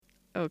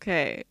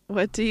Okay,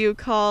 what do you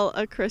call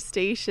a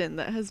crustacean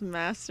that has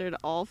mastered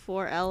all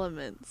four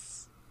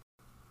elements?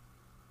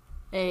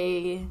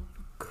 A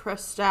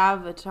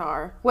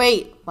crustavatar.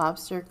 Wait,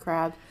 lobster,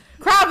 crab.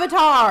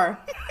 Cravatar!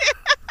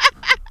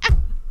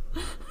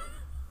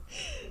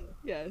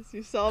 Yes,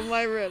 you solved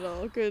my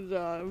riddle. Good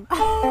job.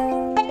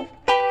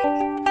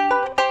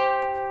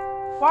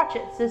 Watch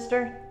it,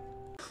 sister.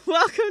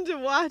 Welcome to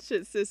Watch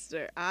It,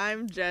 Sister.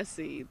 I'm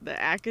Jessie,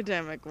 the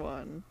academic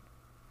one.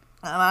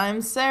 And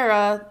I'm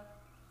Sarah.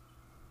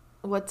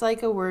 What's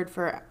like a word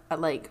for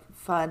like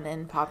fun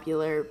and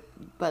popular,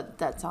 but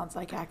that sounds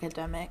like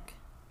academic?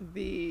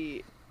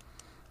 The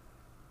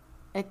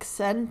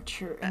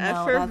Eccentric. No, that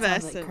sounds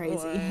effervescent like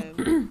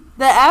crazy. one.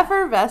 The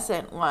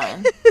effervescent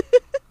one.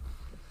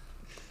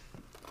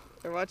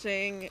 We're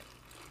watching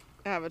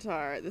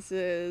Avatar. This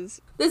is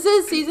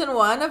season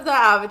 1 of the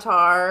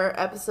Avatar,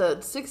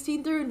 episodes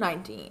 16 through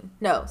 19.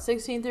 No,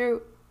 16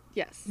 through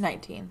yes,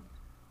 19.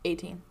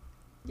 18.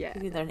 yeah,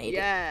 16 through 18.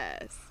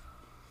 yes.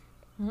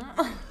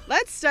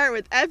 Let's start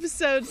with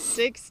episode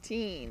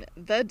 16,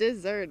 The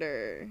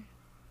Deserter.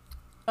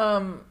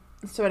 So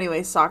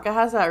anyway, Sokka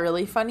has that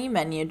really funny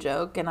menu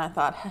joke, and I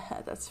thought,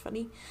 haha, that's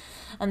funny.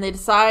 And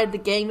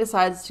the gang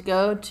decides to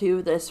go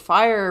to this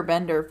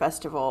firebender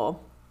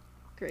festival.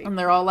 Great. And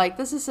they're all like,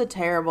 this is a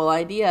terrible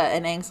idea.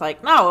 And Aang's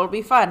like, no, it'll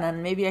be fun,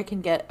 and maybe I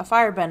can get a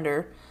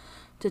firebender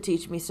to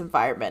teach me some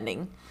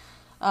firebending.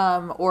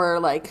 Or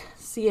like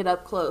see it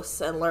up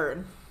close and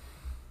learn.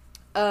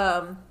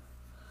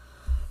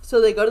 So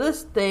they go to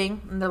this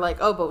thing, and they're like,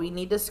 oh, but we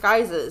need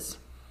disguises.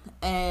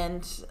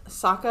 And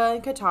Sokka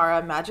and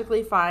Katara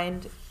magically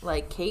find,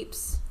 like,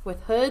 capes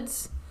with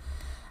hoods.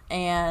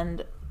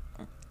 And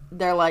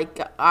they're like,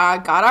 I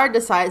got our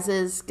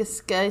disguises,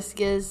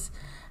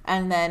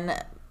 and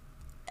then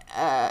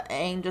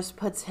Aang just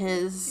puts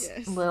his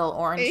little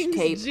orange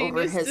Aang's cape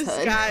over his hood.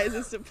 disguise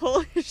is to pull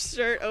his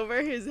shirt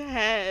over his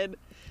head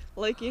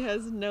like he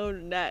has no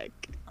neck.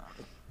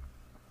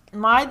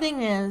 My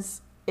thing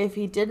is, if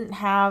he didn't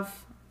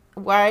have...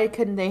 Why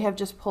couldn't they have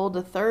just pulled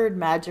a third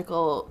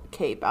magical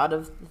cape out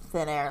of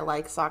thin air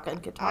like Sokka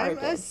and Katara I'm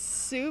did?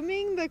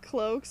 assuming the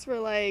cloaks were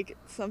like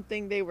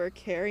something they were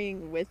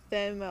carrying with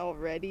them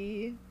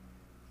already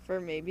for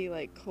maybe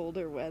like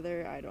colder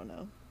weather. I don't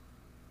know.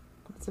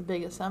 That's a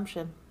big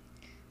assumption.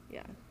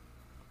 Yeah.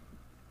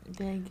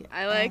 Big.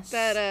 I like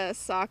that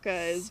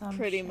Sokka is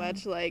pretty assumption.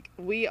 much like,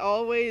 we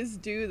always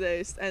do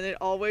this and it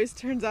always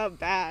turns out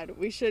bad.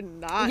 We should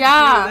not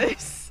do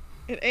this.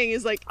 And Aang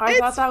is like, I it's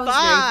thought that was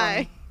fine.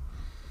 very funny.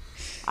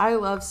 I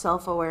love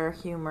self-aware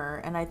humor,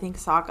 and I think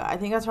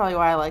that's probably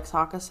why I like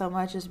Sokka so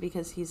much, is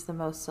because he's the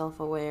most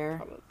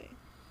self-aware.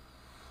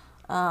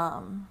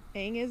 Probably.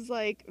 Aang is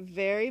like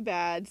very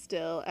bad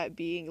still at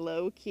being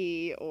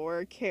low-key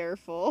or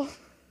careful.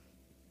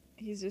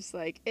 He's just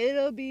like,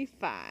 it'll be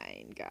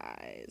fine,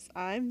 guys.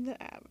 I'm the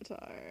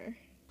Avatar.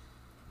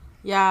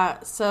 Yeah,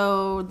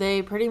 so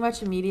they pretty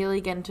much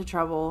immediately get into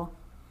trouble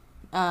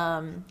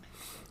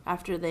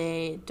after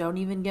they don't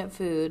even get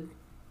food.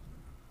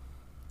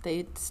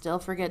 They still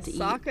forget to eat.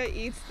 Sokka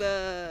eats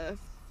the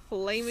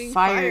flaming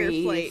fire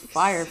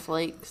fire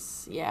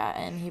flakes. Yeah,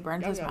 and he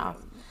burns his Yum,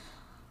 mouth.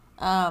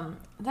 yum.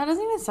 That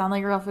doesn't even sound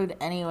like real food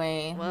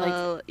anyway.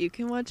 Well, you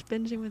can watch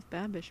Binging with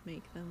Babish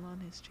make them on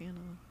his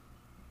channel.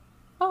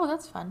 Oh,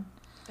 that's fun.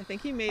 I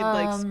think he made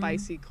like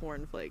spicy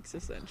cornflakes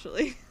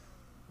essentially.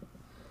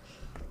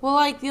 Well,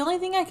 like, the only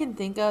thing I can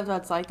think of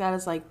that's like that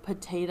is like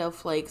potato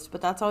flakes,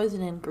 but that's always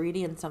an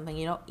ingredient in something.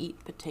 You don't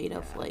eat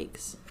potato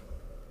flakes.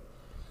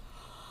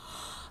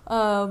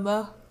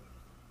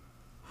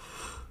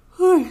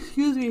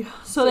 Excuse me.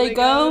 So they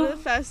go to the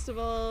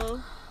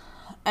festival,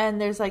 and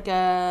there's like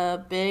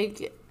a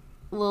big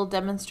little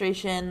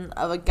demonstration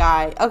of a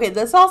guy. Okay,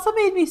 this also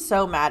made me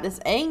so mad. This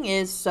Aang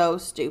is so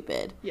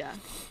stupid. Yeah.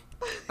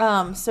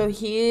 So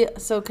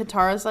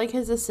Katara's like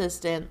his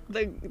assistant.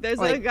 There's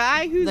like, a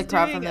guy who's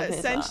doing the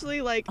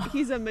essentially like,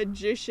 he's a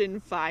magician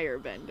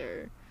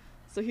firebender.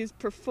 So he's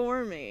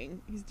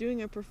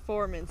doing a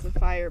performance of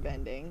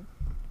firebending.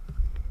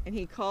 And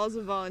he calls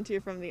a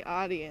volunteer from the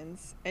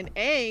audience. And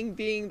Aang,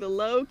 being the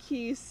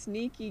low-key,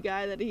 sneaky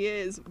guy that he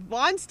is,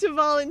 wants to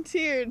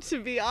volunteer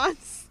to be on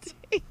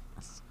stage.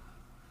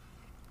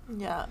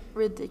 Yeah,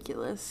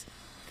 ridiculous.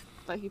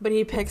 But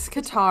he picks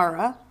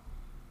Katara.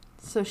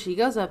 So she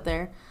goes up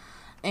there.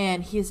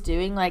 And he's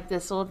doing like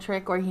this little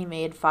trick where he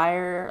made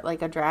fire,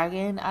 like a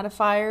dragon out of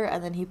fire.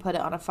 And then he put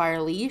it on a fire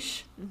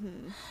leash.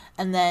 Mm-hmm.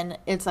 And then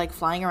it's like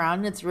flying around,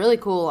 and it's really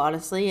cool,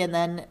 honestly. And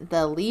then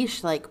the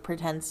leash like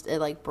pretends it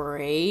like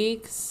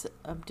breaks.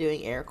 I'm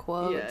doing air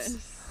quotes.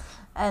 Yes.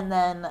 And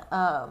then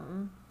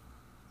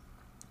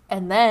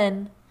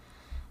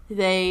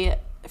they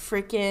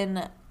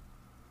freaking,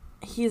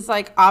 he's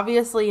like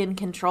obviously in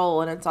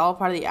control, and it's all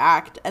part of the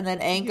act. And then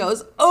Aang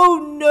goes,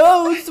 "Oh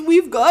no, so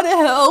we've got to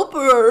help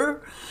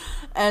her."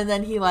 And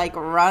then he like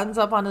runs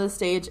up onto the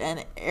stage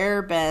and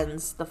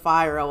airbends the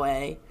fire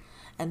away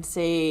and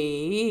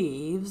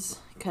saves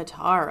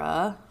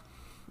Katara.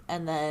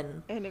 and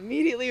then... And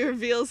immediately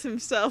reveals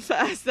himself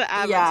as the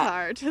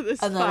Avatar to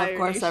this And then, Fire of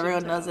course, Nation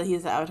everyone town. knows that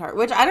he's the Avatar.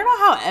 Which, I don't know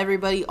how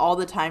everybody all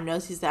the time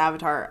knows he's the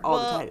Avatar all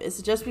the time. Is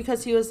it just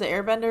because he was the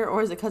airbender,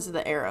 or is it because of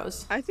the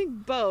arrows? I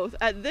think both.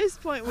 At this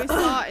point, we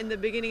saw in the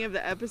beginning of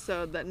the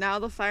episode that now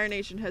the Fire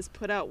Nation has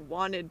put out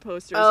wanted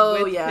posters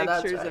with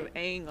pictures of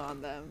Aang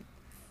on them.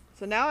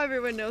 So now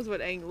everyone knows what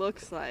Aang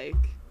looks like.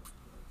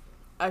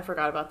 I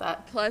forgot about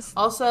that. Plus,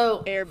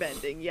 also,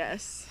 airbending,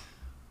 yes.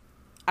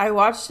 I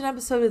watched an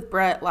episode with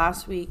Brett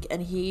last week,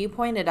 and he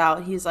pointed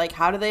out, he's like,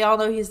 how do they all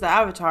know he's the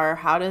Avatar?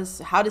 How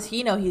does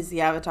he know he's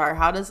the Avatar?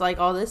 How does, like,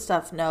 all this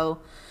stuff know?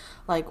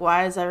 Like,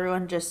 why is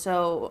everyone just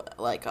so,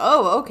 like,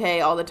 oh,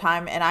 okay, all the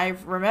time? And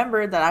I've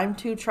remembered that I'm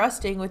too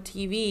trusting with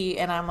TV,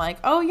 and I'm like,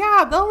 oh,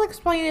 yeah, they'll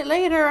explain it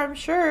later, I'm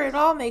sure. It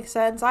all makes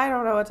sense. I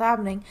don't know what's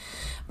happening.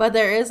 But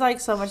there is, like,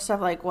 so much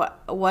stuff, like,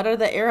 what are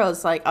the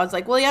arrows? Like, I was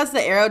like, well, he has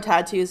the arrow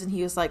tattoos, and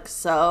he was like,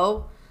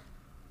 so?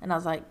 And I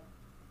was like,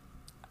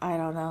 I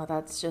don't know.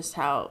 That's just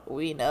how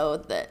we know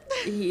that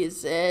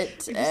he's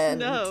it,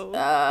 and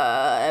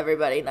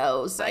everybody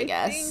knows. I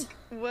guess.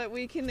 Think what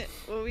we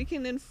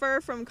can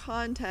infer from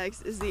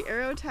context is the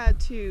arrow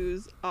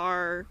tattoos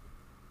are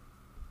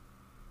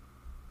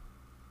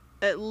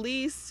at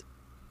least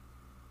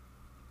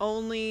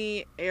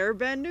only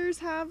airbenders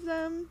have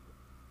them,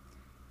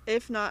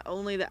 if not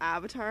only the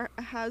Avatar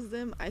has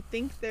them. I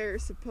think they're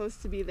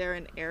supposed to be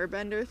an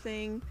airbender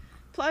thing.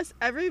 Plus,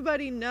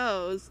 everybody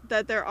knows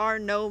that there are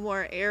no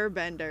more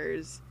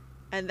airbenders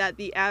and that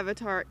the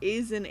Avatar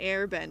is an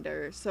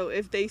airbender. So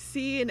if they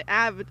see an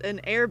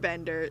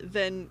airbender,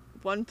 then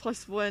 1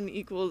 + 1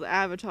 =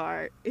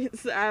 Avatar.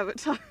 It's the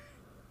Avatar.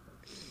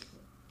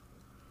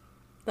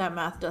 That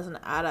math doesn't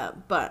add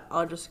up, but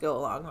I'll just go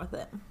along with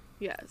it.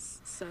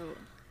 Yes. So,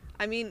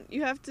 I mean,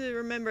 you have to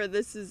remember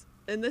this is,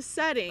 in the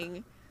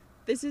setting...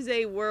 This is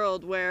a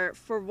world where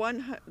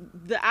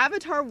the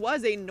Avatar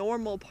was a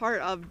normal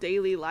part of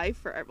daily life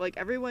for, like,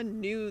 everyone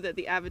knew that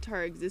the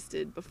Avatar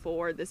existed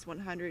before this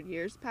 100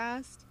 years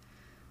passed.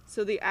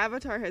 So the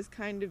Avatar has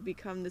kind of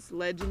become this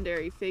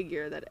legendary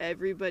figure that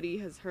everybody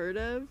has heard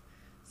of.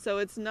 So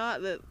it's not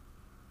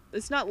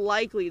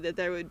likely that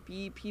there would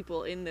be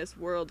people in this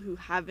world who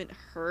haven't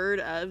heard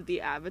of the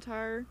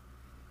Avatar.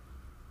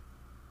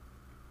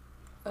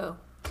 Oh.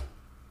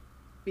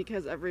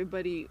 Because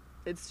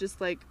it's just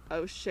like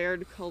a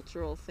shared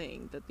cultural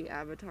thing that the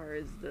Avatar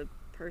is the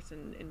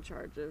person in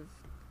charge of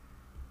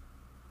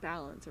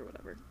balance or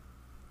whatever.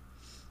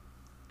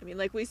 I mean,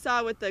 like we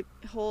saw with the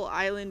whole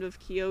island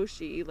of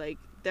Kyoshi, like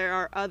there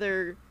are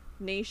other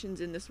nations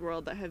in this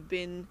world that have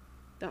been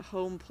the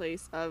home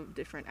place of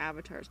different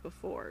avatars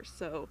before.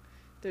 So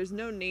there's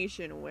no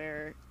nation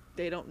where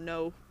they don't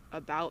know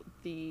about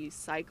the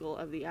cycle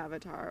of the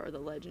Avatar or the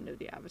legend of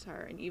the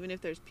Avatar. And even if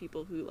there's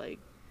people who, like,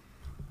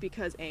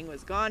 because Aang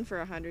was gone for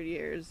 100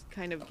 years,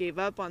 kind of gave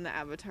up on the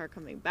Avatar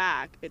coming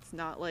back, it's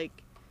not like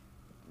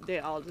they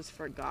all just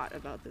forgot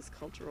about this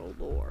cultural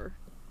lore.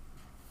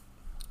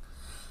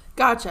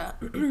 Gotcha.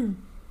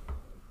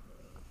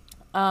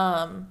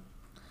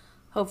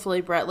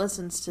 Hopefully Brett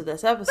listens to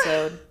this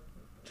episode.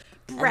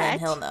 Brett? And then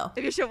he'll know.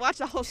 Maybe you should watch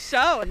the whole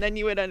show and then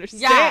you would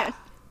understand. Yeah.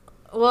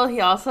 Well,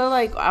 he also,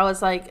 like, I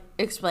was, like,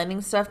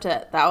 explaining stuff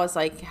that was,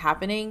 like,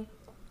 happening.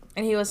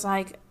 And he was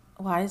like,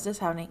 why is this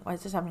happening? Why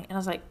is this happening? And I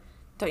was like,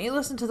 don't you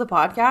listen to the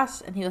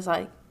podcast? And he was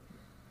like,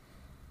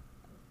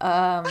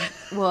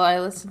 well, I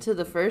listened to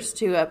the first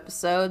 2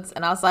 episodes.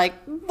 And I was like,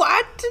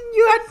 what?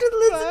 You have to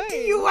listen to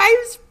your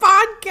wife's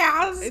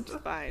podcast. It's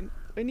fine.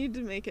 We need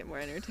to make it more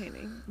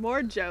entertaining.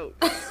 More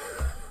jokes.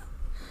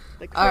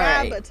 The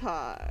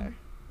Cravatar.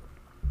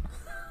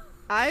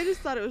 I just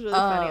thought it was really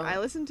funny. I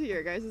listened to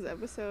your guys'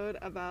 episode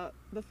about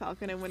the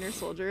Falcon and Winter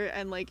Soldier,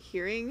 and, like,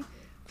 hearing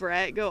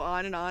Brett go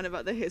on and on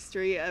about the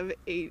history of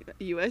a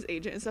U.S.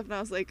 agent and stuff, and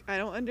I was like, I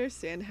don't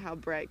understand how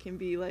Brett can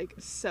be, like,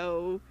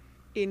 so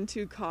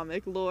into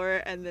comic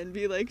lore and then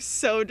be, like,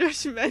 so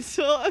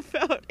judgmental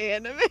about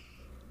anime.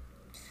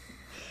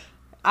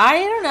 I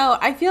don't know.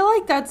 I feel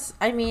like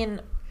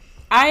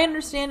I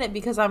understand it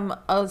because I'm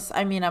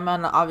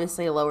on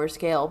obviously a lower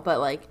scale, but,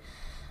 like,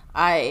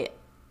 I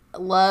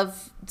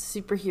love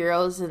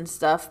superheroes and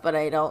stuff, but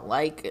I don't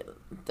like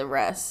the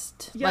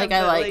rest. Yeah, like,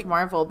 I like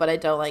Marvel, but I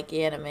don't like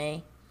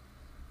anime.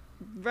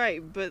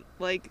 Right, but,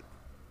 like,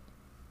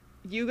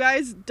 you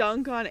guys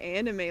dunk on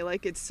anime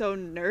like it's so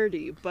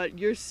nerdy, but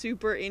you're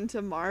super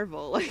into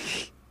Marvel.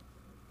 Like,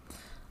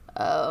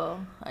 oh,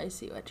 I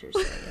see what you're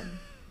saying.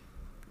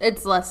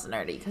 It's less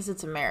nerdy because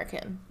it's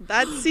American.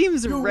 That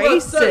seems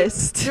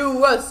racist.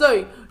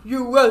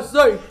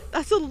 USA.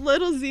 That's a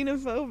little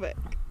xenophobic.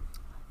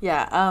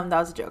 Yeah, that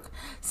was a joke.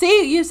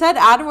 See, you said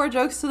add more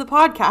jokes to the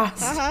podcast.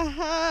 Ha ha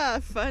ha!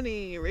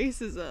 Funny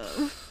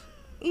racism.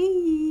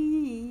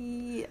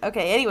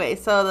 Okay, anyway,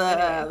 so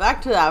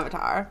back to the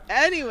Avatar.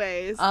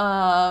 Anyways.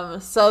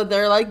 So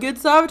they're like,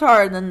 good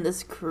Avatar, and then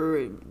this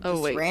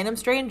random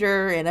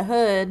stranger in a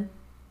hood.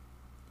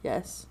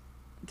 Yes.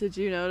 Did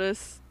you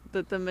notice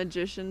that the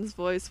magician's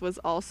voice was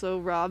also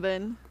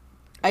Robin?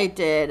 I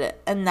did,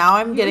 and now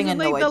I'm getting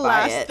annoyed by it. Like the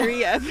last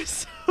 3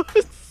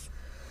 episodes.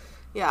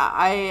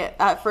 Yeah,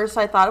 at first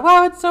I thought,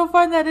 wow, it's so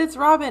fun that it's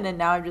Robin, and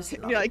now I'm just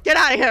You're like, get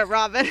out of here,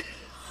 Robin.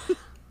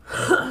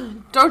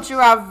 Don't you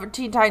have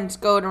Teen Titans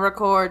Go to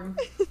record?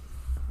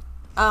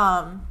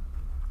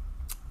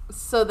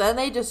 So then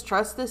they just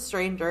trust this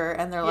stranger,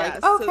 and they're like, okay.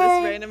 So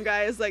this random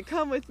guy is like,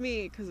 come with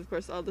me, because of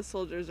course all the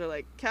soldiers are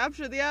like,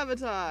 capture the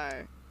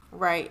Avatar.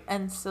 Right,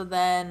 and so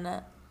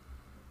then,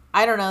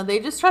 I don't know, they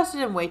just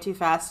trusted him way too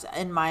fast,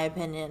 in my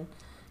opinion.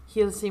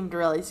 He seemed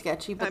really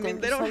sketchy, but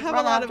they don't have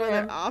a lot of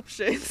other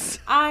options.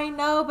 I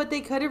know, but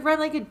they could have run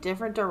like a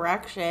different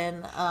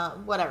direction.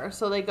 Whatever.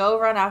 So they go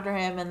run after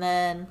him, and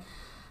then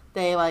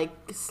they like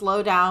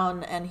slow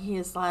down, and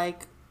he's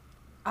like,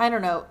 I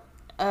don't know.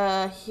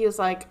 He was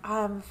like,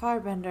 I'm a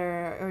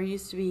firebender, or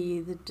used to be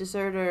the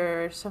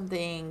deserter or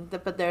something.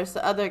 But there's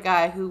the other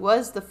guy who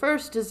was the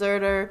first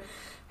deserter,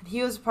 and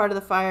he was part of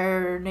the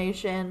Fire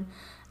Nation.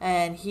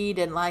 And he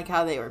didn't like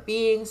how they were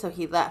being, so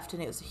he left,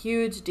 and it was a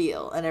huge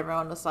deal. And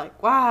everyone was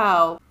like,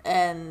 wow.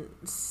 And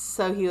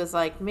so he was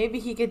like, maybe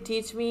he could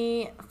teach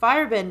me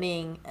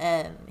firebending.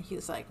 And he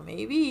was like,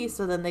 maybe.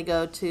 So then they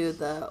go to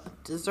the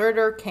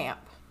deserter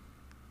camp.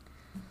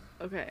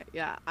 Okay,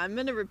 yeah. I'm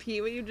going to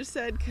repeat what you just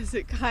said, because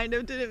it kind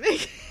of didn't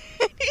make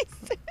any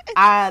sense.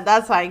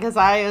 That's fine, because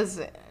I was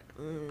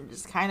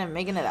just kind of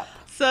making it up.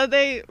 So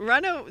they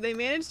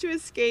manage to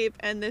escape,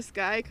 and this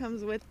guy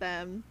comes with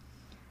them,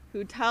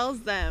 who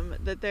tells them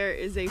that there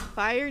is a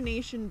Fire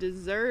Nation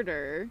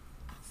deserter,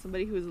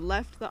 somebody who has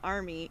left the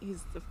army.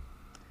 He's the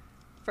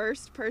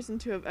first person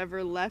to have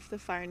ever left the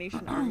Fire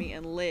Nation army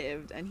and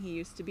lived, and he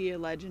used to be a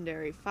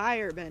legendary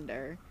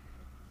firebender.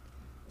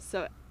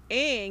 So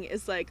Aang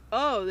is like,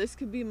 oh, this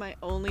could be my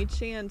only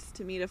chance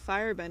to meet a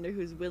firebender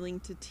who's willing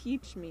to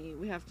teach me.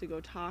 We have to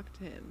go talk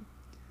to him.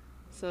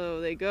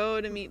 So they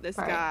go to meet this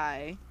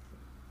guy,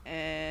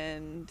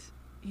 and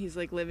he's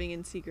like living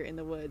in secret in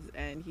the woods,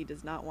 and he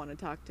does not want to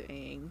talk to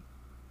Aang.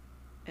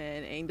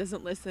 And Aang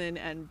doesn't listen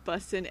and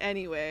busts in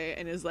anyway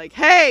and is like,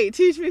 hey,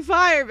 teach me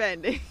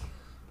firebending.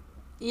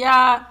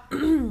 Yeah.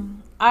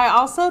 I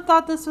also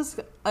thought this was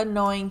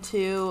annoying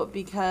too,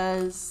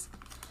 because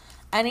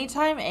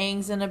anytime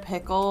Aang's in a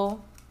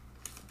pickle,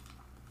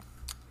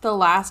 the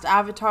last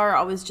Avatar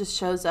always just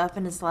shows up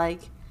and is like,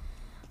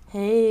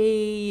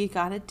 hey, you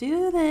gotta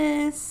do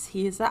this.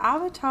 He's the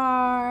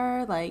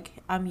Avatar. Like,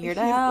 I'm here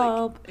to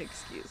help. Like,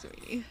 excuse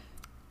me.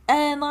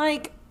 And,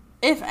 like,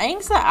 if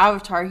Aang's the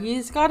Avatar,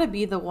 he's gotta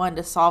be the one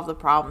to solve the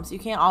problems. You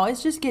can't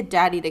always just get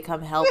Daddy to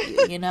come help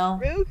you, you know?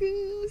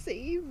 Roku,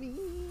 save me.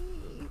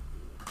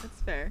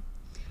 That's fair.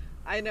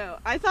 I know.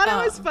 I thought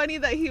it was funny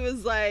that he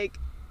was like,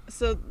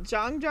 so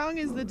Zhang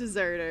is the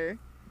deserter,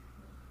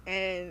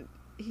 and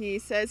he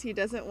says he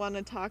doesn't want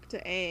to talk to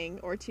Aang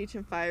or teach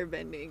him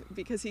firebending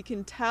because he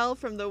can tell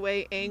from the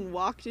way Aang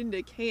walked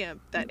into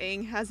camp that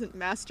Aang hasn't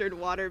mastered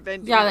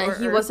waterbending. Yeah, that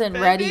he wasn't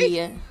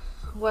ready.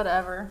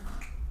 Whatever.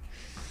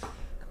 Come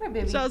here,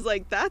 baby. So I was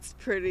like, that's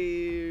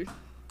a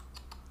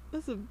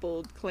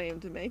bold claim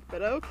to make,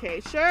 but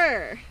okay,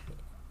 sure.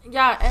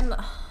 Yeah, and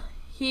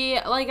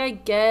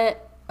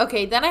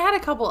okay, then I had a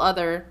couple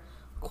other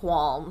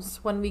qualms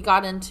when we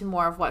got into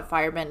more of what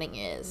firebending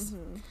is.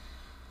 Mm-hmm.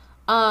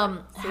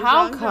 So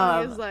how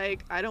come? Is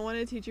like, I don't want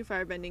to teach you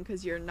firebending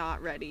because you're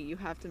not ready. You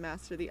have to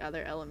master the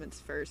other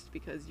elements first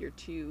because you're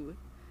too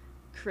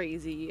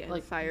crazy, and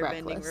like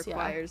firebending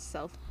requires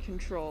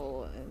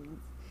self-control.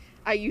 And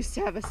I used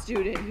to have a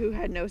student who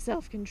had no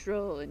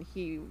self-control, and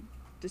he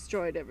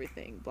destroyed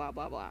everything. Blah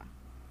blah blah.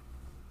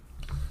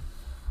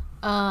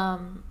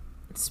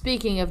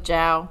 Speaking of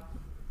Zhao,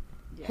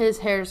 his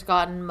hair's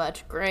gotten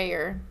much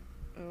grayer.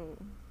 Oh,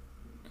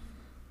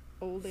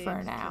 old age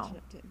for now.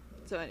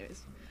 So,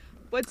 anyways.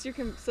 What's your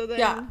so then?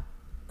 Yeah.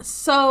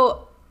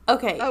 So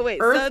okay. Oh wait.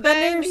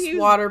 Earthbenders,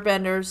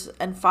 waterbenders,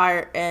 and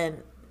fire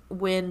and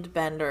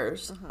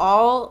windbenders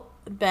all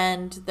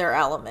bend their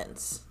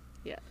elements.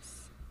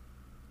 Yes.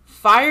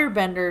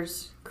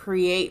 Firebenders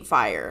create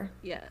fire.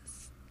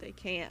 Yes, they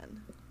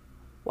can.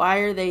 Why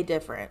are they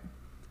different?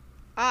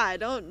 I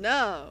don't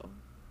know.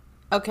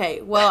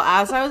 Okay. Well,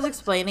 as I was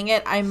explaining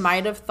it, I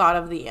might have thought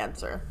of the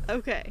answer.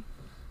 Okay.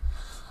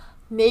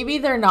 Maybe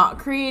they're not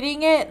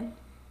creating it.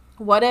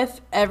 What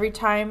if every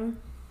time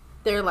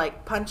they're,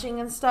 like, punching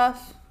and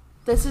stuff,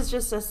 this is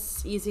just an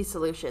easy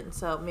solution,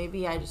 so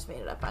maybe I just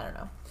made it up, I don't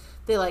know.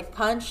 They, like,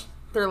 punch,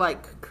 they're,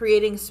 like,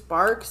 creating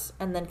sparks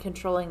and then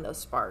controlling those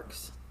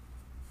sparks.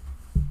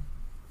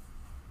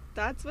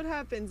 That's what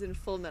happens in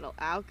Full Metal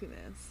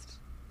Alchemist,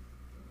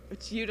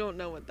 which you don't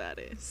know what that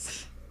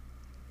is.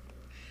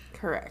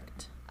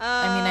 Correct.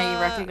 I mean, I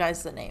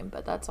recognize the name,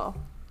 but that's all.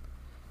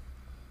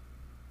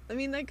 I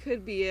mean, that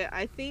could be it.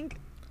 I think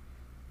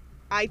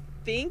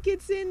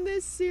it's in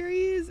this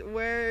series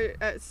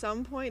where at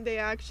some point they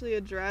actually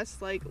address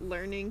like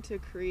learning to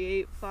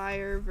create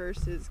fire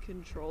versus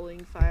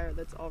controlling fire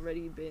that's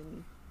already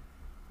been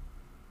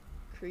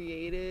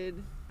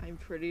created. I'm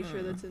pretty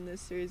sure that's in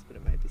this series, but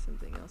it might be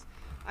something else.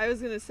 I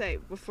was gonna say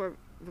before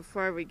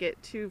we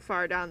get too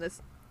far down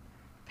this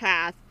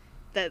path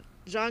that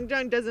Zhang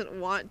Zhang doesn't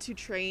want to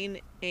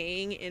train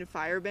Aang in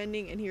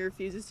firebending, and he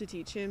refuses to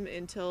teach him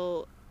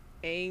until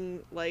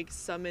Aang, like,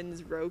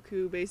 summons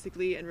Roku,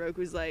 basically, and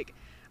Roku's like,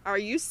 are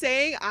you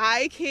saying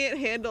I can't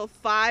handle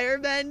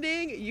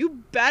firebending?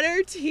 You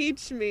better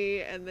teach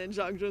me. And then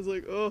Zhang Zhang's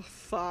like, oh,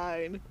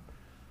 fine.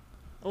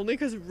 Only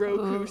because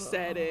Roku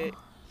said it.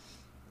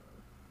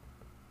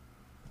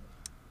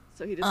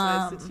 So he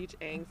decides to teach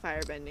Aang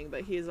firebending,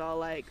 but he's all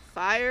like,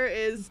 fire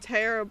is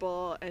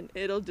terrible, and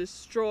it'll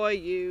destroy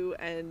you,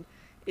 and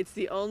it's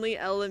the only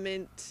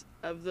element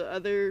of the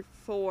other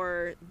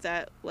 4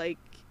 that, like,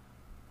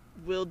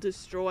 will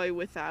destroy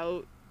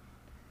without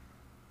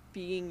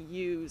being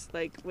used.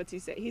 Like, what's he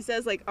say? He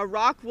says, like, a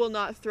rock will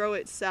not throw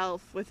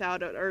itself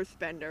without an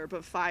earthbender,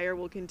 but fire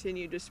will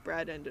continue to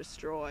spread and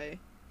destroy.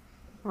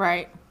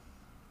 Right.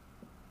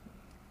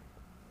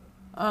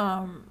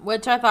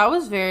 Which I thought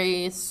was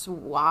very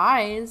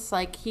wise.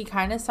 Like, he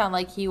kind of sounded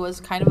like he was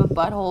kind of a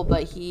butthole,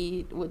 but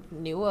he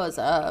knew what was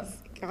up.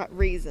 Got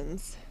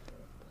reasons.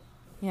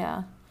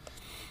 Yeah.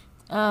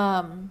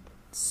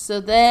 So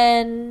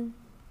then,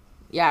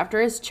 yeah, after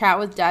his chat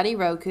with Daddy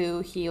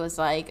Roku, he was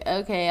like,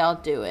 okay, I'll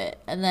do it.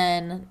 And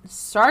then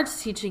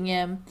starts teaching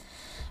him,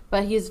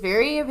 but he's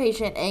very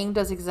impatient. Aang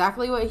does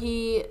exactly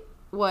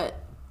what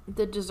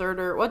the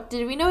deserter, what,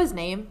 did we know his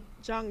name?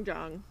 Zhang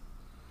Zhang.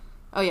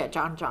 Oh, yeah,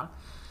 Zhang Zhang.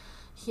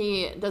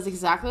 He does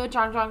exactly what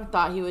Zhang Zhang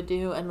thought he would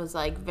do and was,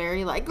 like,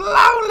 very, like,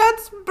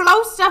 let's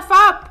blow stuff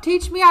up.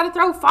 Teach me how to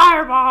throw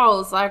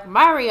fireballs like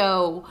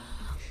Mario.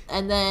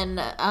 And then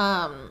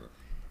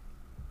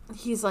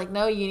he's like,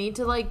 no, you need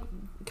to, like,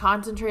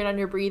 concentrate on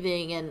your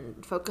breathing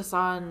and focus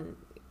on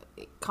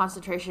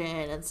concentration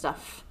and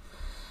stuff.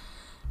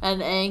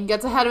 And Aang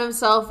gets ahead of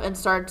himself and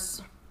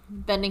starts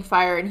bending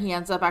fire, and he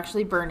ends up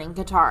actually burning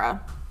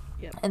Katara.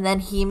 Yep. And then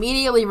he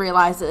immediately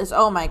realizes,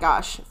 oh my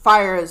gosh,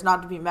 fire is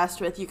not to be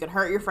messed with. You can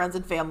hurt your friends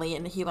and family.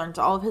 And he learns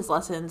all of his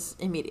lessons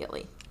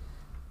immediately.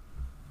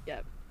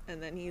 Yep.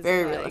 And then he's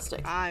very like,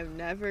 realistic. I'm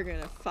never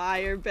going to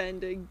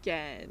firebend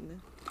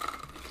again.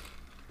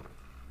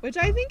 Which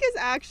I think is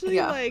actually,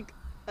 like,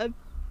 a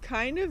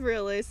kind of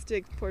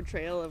realistic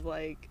portrayal of,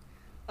 like,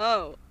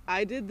 oh,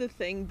 I did the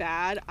thing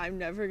bad. I'm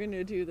never going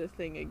to do the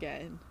thing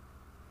again.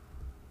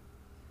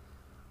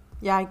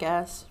 Yeah, I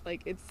guess.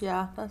 Like, it's...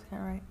 Yeah, that's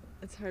kind of right.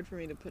 It's hard for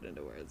me to put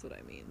into words what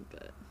I mean,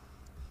 but...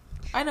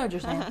 I know what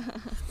you're saying.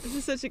 This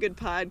is such a good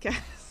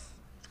podcast.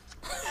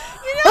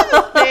 You know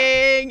the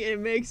thing? It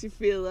makes you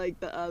feel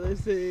like the other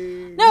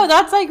thing. No,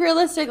 that's, like,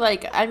 realistic.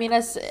 Like, I mean,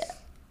 as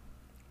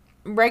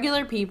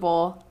regular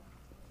people,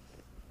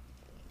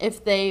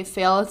 if they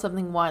fail at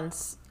something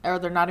once, or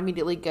they're not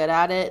immediately good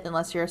at it,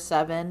 unless you're a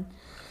 7,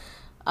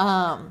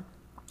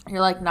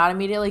 you're, like, not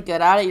immediately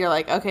good at it, you're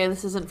like, okay,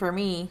 this isn't for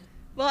me.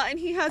 Well, and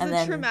he has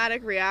a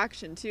traumatic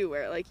reaction, too,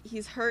 where, like,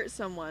 he's hurt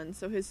someone,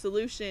 so his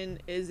solution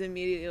is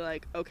immediately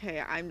like,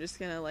 okay, I'm just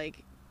gonna,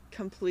 like,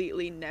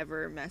 completely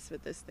never mess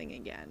with this thing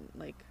again.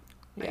 Like,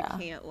 I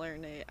can't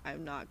learn it.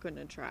 I'm not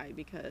gonna try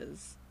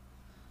because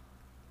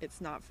it's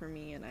not for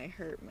me and I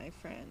hurt my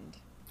friend.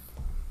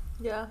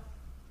 Yeah.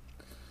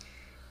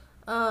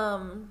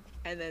 And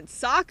then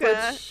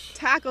Sokka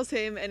tackles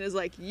him and is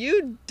like,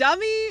 you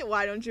dummy,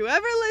 why don't you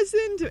ever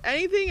listen to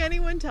anything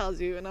anyone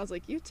tells you? And I was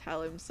like, you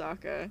tell him,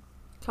 Sokka.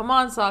 Come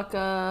on,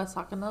 Sokka.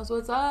 Sokka knows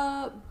what's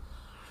up.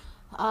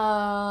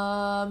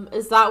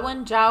 Is that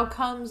when Zhao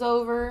comes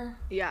over?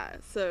 Yeah,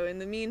 so in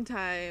the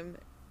meantime...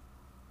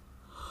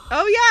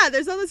 Oh, yeah,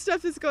 there's all this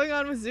stuff that's going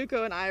on with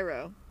Zuko and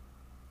Iroh.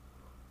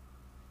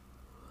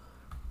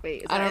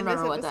 Wait, is that in this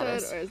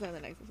episode, or is that in the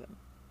next episode?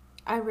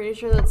 I'm pretty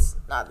sure that's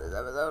not this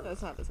episode.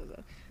 That's not this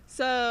episode.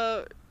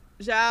 So,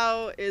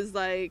 Zhao is,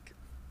 like,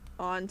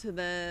 on to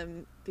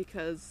them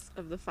because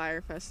of the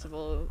fire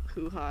festival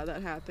hoo-ha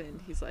that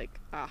happened. He's like,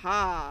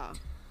 aha,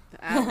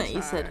 the Avatar.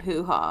 You said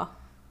hoo-ha.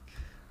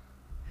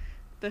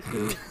 The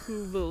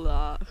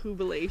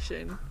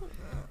jubilation.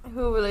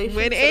 Jubilation.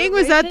 When Aang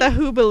was at the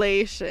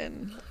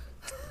jubilation,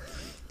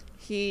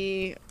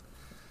 he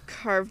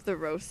carved the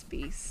roast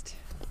beast.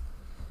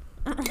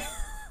 The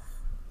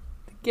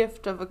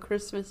gift of a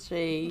Christmas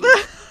shade.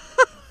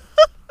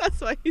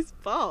 That's why he's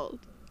bald.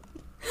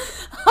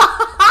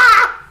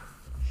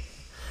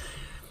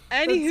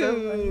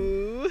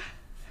 Anywho.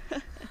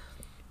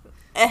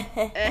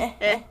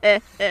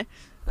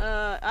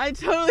 I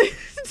totally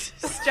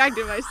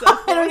distracted myself.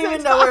 I don't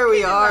even know where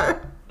we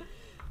are.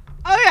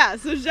 Oh yeah,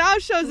 so Zhao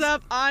shows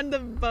up on the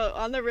boat,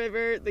 on the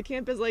river. The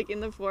camp is like in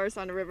the forest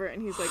on a river,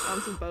 and he's like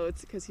on some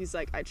boats because he's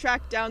like, I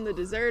tracked down the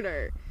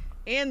deserter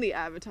and the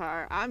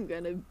Avatar. I'm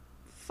gonna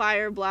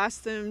fire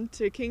blast them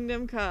to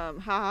Kingdom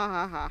Come. Ha ha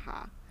ha ha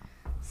ha.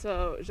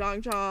 So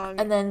Zhang Zhang.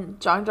 And then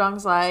Zhang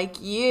Zhang's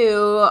like,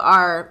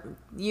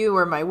 you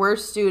were my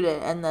worst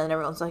student. And then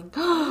everyone's like,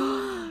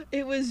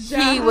 it was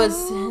Zhao. He was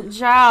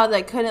Zhao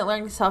that couldn't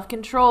learn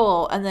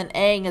self-control. And then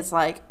Aang is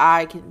like,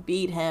 I can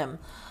beat him.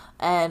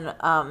 And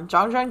Zhang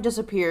Zhang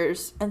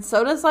disappears. And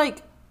so does,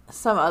 like,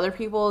 some other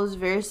people. It was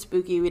very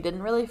spooky. We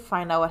didn't really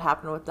find out what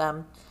happened with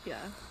them. Yeah.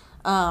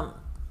 I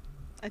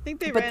think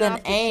they ran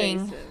off to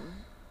chase him.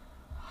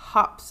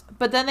 hops.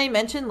 But then they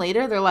mention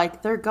later, they're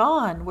like, they're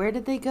gone. Where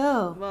did they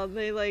go? Well,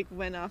 they, like,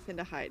 went off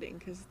into hiding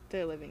because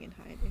they're living in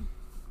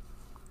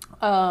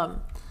hiding.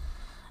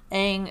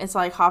 Aang is,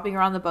 like, hopping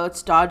around the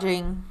boats,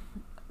 dodging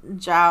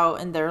Zhao,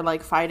 and they're,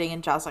 like, fighting,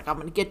 and Zhao's like, I'm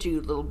gonna get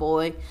you, little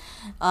boy.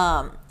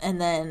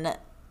 And then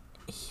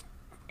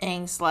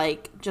Aang's,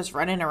 like, just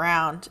running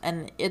around,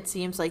 and it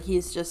seems like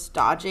he's just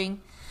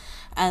dodging.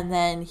 And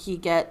then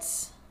Zhao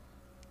gets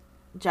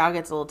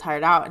a little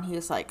tired out, and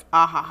he's like,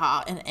 ah ha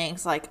ha. And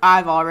Aang's like,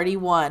 I've already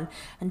won.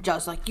 And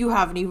Zhao's like, you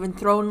haven't even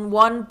thrown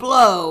one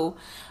blow.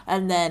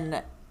 And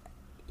then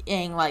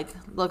Aang, like,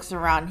 looks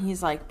around, and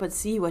he's like, but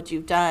see what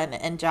you've done.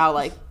 And Zhao,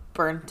 like,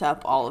 burnt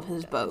up all of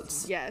his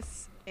boats.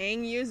 Yes.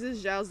 Aang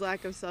uses Zhao's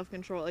lack of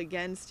self-control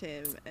against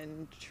him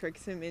and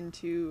tricks him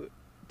into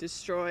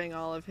destroying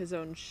all of his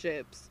own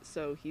ships,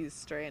 so he's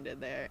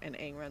stranded there, and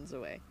Aang runs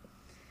away.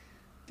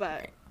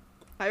 But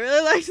I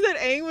really liked that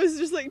Aang was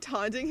just, like,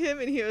 taunting him,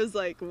 and he was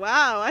like,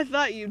 wow, I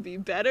thought you'd be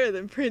better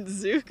than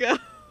Prince Zuko.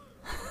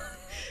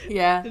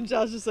 Yeah. And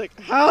Zhao's just like,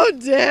 how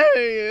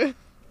dare you?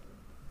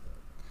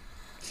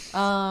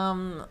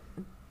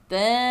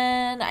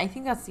 Then I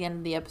think that's the end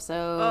of the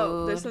episode.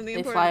 Oh, there's something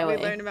important we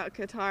learned about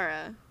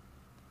Katara.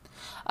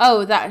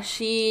 Oh, that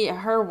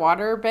her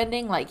water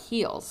bending, like,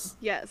 heals.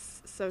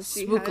 Yes, so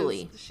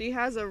she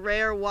has a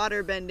rare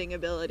water bending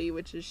ability,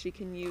 which is she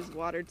can use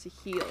water to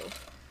heal.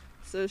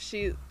 So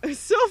it's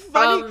so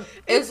funny.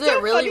 It's is so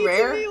it really funny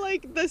rare? To me,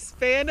 like, the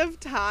span of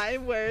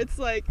time where it's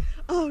like,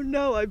 oh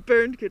no, I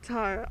burned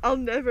Katara. I'll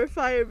never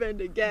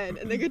firebend again.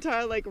 And then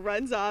Katara, like,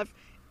 runs off,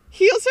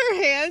 heals her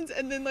hands,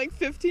 and then, like,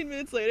 15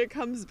 minutes later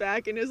comes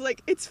back and is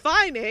like, it's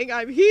fine, Aang,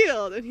 I'm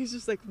healed. And he's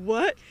just like,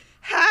 what?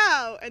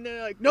 How? And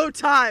they're like, no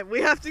time.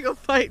 We have to go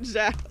fight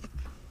Zhao.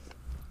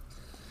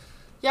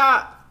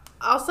 Yeah.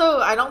 Also,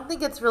 I don't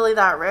think it's really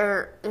that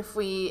rare if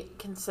we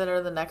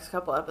consider the next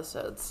couple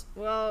episodes.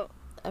 Well,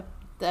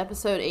 the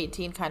episode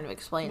 18 kind of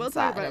explains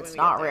that, and it's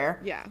not rare.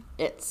 Yeah.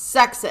 It's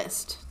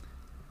sexist.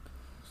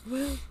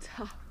 We'll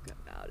talk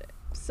about it.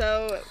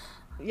 So,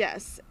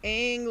 yes,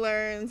 Aang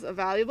learns a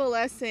valuable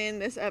lesson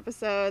this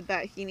episode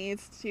that he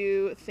needs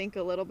to think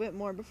a little bit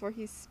more before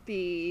he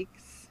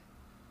speaks.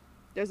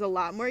 There's a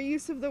lot more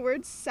use of the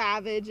word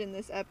savage in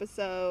this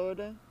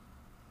episode.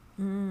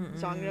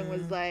 Zhang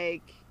was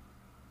like,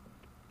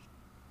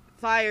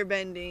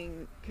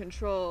 firebending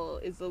control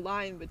is the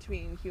line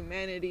between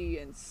humanity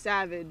and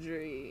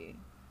savagery.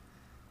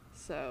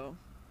 So,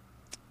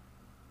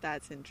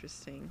 that's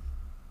interesting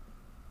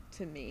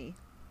to me.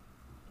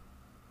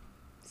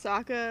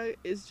 Sokka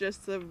is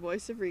just the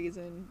voice of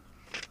reason.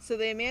 So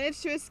they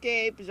manage to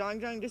escape.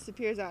 Zhang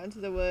disappears out into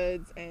the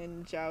woods,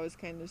 and Zhao is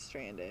kind of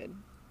stranded.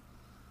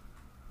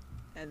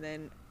 And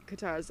then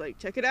Katara's like,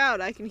 check it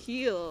out, I can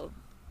heal.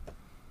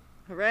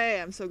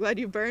 Hooray, I'm so glad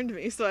you burned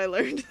me, so I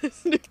learned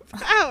this new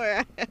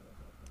power.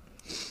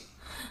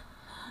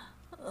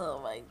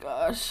 Oh my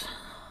gosh.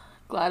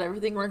 Glad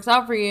everything works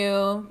out for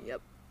you.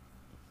 Yep.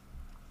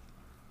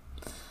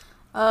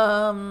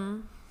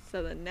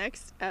 So the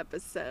next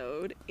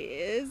episode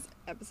is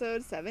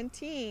episode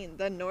 17,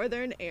 The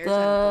Northern Air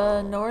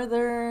Temple. The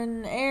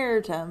Northern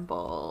Air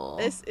Temple.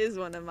 This is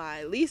one of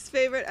my least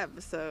favorite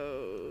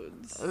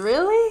episodes.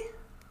 Really?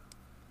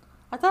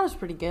 I thought it was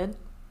pretty good.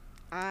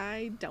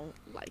 I don't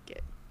like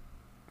it.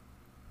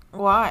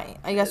 Why?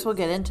 I guess we'll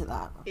get into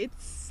that.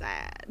 It's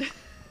sad.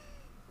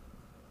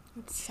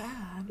 It's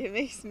sad. It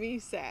makes me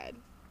sad.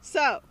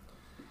 So,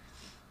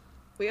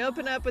 we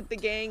open up with the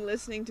gang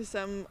listening to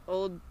some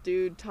old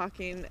dude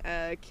talking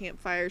a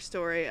campfire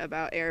story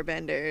about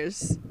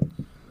airbenders.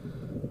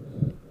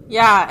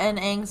 Yeah, and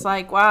Aang's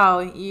like, wow,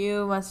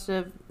 you must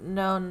have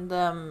known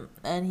them.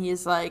 And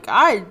he's like,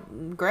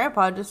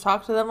 Grandpa just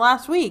talked to them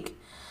last week.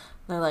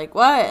 They're like,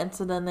 what? And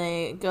so then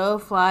they go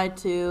fly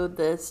to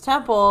this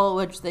temple,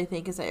 which they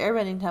think is an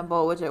airbending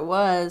temple, which it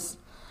was.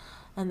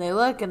 And they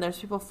look, and there's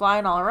people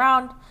flying all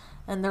around.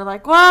 And they're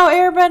like, wow,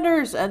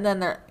 airbenders. And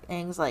then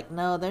Aang's like,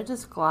 no, they're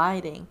just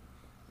gliding.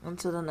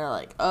 And so then they're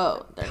like,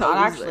 oh, they're not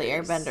actually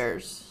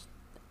airbenders.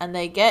 And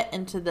they get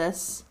into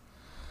this,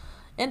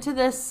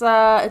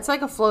 it's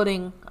like a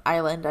floating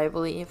island, I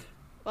believe.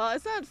 Well,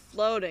 it's not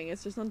floating.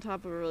 It's just on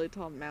top of a really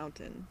tall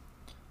mountain.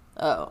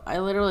 Oh, I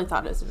literally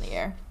thought it was in the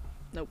air.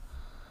 Nope.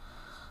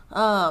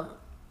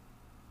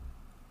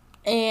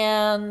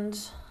 And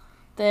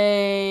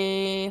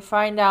they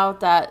find out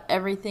that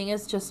everything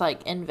is just,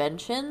 like,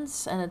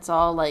 inventions, and it's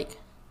all, like,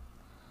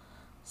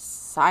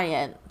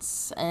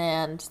 science.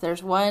 And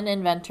there's one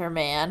inventor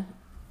man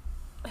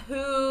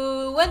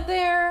who went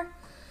there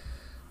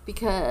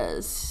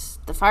because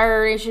the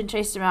Fire Nation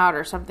chased him out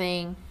or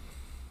something.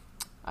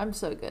 I'm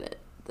so good at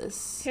this.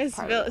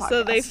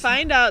 So they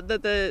find out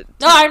that the...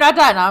 No, I'm not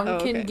done.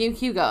 Okay.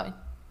 Keep going.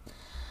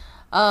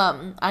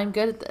 I'm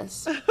good at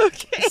this.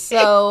 Okay.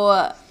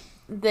 So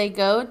they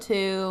go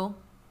to...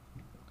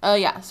 Oh,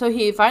 yeah. So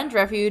he finds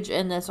refuge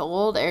in this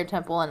old air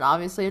temple, and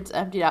obviously it's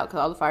emptied out because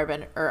all the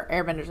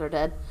airbenders are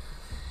dead.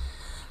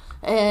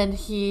 And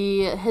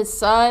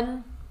his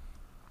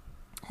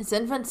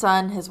infant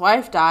son, his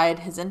wife died.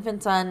 His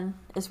infant son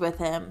is with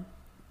him.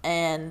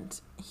 and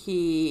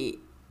he,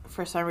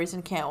 for some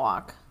reason, can't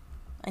walk.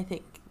 I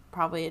think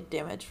probably a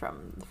damage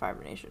from the Fire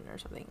Nation or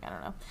something. I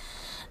don't know.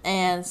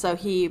 And so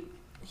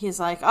he's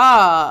like,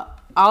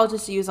 I'll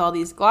just use all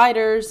these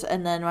gliders,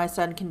 and then my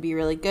son can be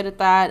really good at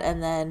that,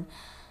 and then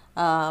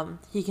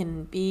he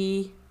can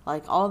be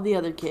like all the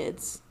other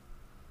kids.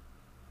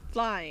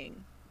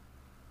 Flying.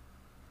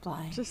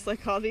 Just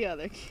like all the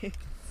other kids.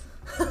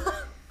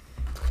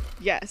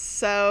 Yes,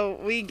 so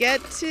we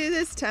get to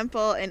this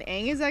temple, and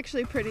Aang is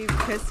actually pretty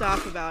pissed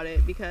off about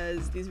it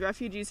because these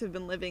refugees have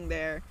been living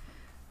there,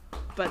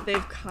 but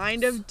they've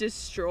kind of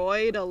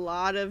destroyed a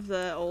lot of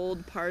the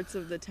old parts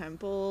of the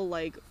temple,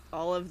 like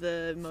all of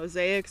the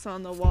mosaics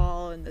on the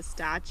wall and the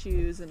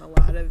statues, and a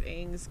lot of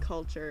Aang's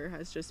culture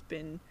has just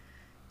been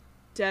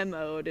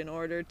demoed in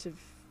order to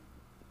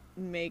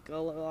make a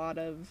lot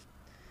of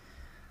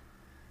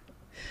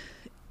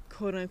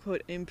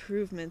quote-unquote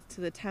improvements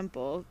to the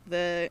temple.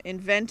 The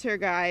inventor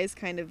guy is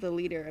kind of the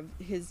leader of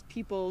his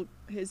people.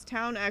 His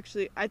town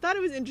actually, I thought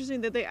it was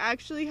interesting that they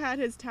actually had,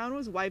 his town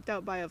was wiped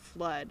out by a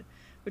flood,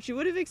 which you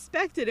would have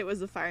expected it was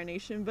the Fire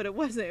Nation, but it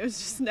wasn't. It was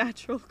just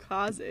natural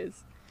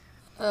causes.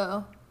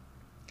 Oh.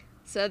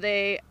 So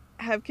they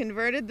have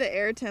converted the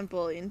air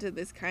temple into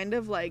this kind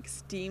of like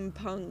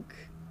steampunk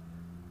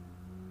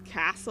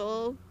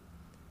castle.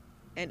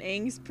 And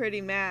Aang's pretty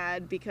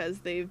mad because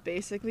they've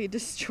basically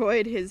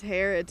destroyed his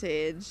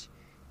heritage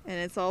and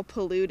it's all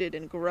polluted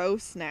and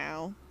gross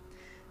now.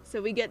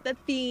 So we get the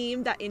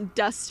theme that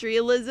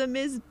industrialism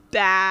is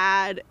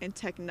bad and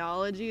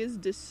technology is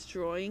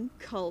destroying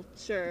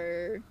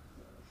culture.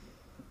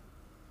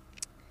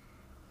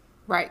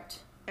 Right.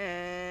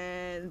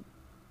 And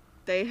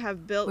they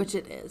have built, which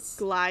it is,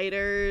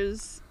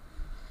 gliders,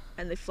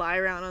 and they fly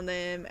around on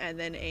them, and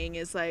then Aang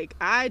is like,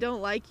 I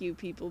don't like you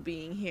people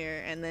being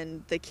here. And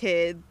then the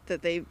kid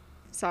that they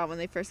saw when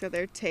they first got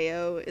there,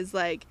 Teo, is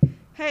like,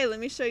 hey, let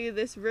me show you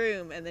this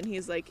room. And then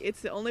he's like,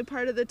 it's the only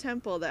part of the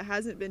temple that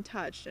hasn't been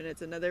touched, and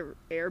it's another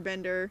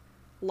airbender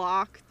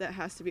lock that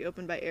has to be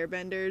opened by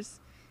airbenders.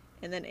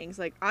 And then Aang's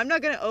like, I'm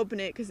not gonna open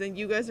it because then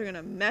you guys are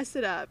gonna mess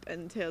it up.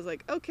 And Teo's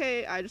like,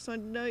 okay, I just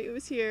wanted to know it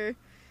was here.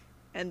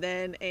 And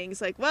then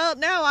Aang's like, well,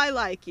 now I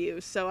like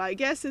you, so I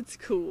guess it's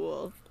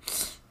cool.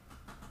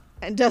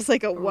 And does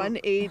like a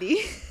 180.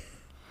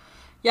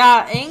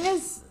 Yeah,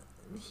 Aang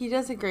he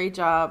does a great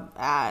job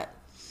at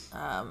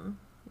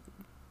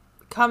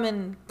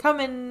coming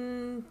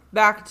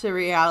back to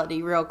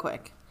reality real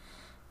quick.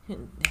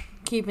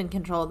 Keeping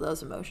control of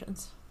those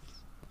emotions.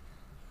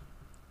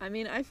 I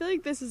mean, I feel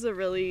like the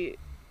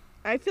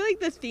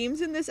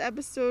themes in this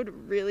episode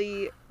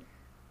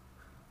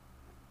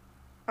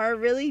are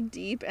really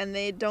deep, and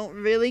they don't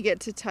really get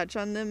to touch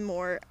on them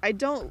more.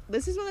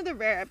 This is one of the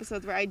rare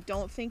episodes where I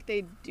don't think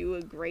they do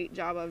a great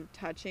job of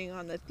touching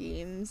on the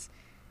themes,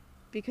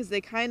 because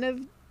they kind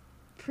of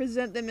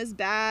present them as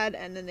bad,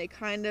 and then they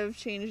kind of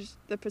change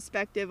the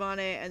perspective on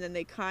it, and then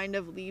they kind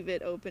of leave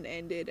it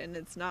open-ended, and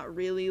it's not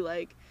really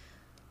like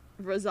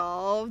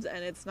resolved,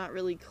 and it's not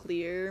really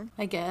clear,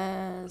 I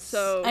guess.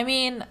 So I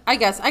mean, I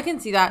guess I can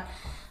see that.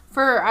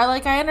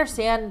 I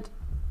understand,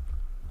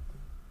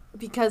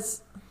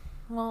 because,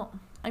 well,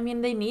 I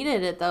mean, they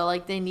needed it though.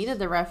 Like, they needed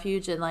the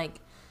refuge, and like,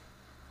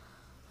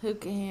 who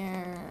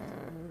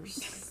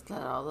cares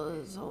that all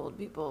those old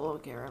people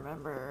get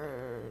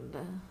remembered?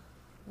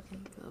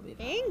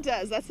 Aang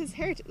does. That's his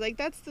heritage. Like,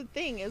 that's the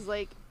thing, is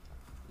like,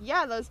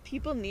 yeah, those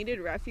people needed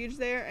refuge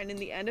there, and in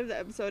the end of the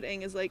episode,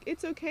 Aang is like,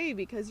 it's okay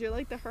because you're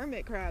like the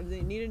hermit crabs and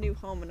you need a new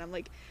home. And I'm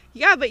like,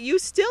 yeah, but you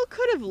still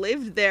could have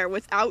lived there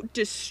without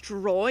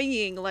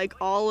destroying like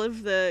all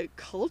of the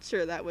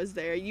culture that was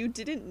there. You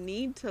didn't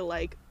need to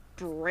like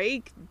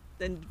break,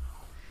 and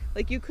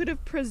like, you could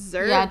have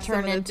preserved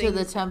turn into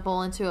the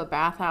temple into a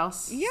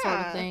bathhouse sort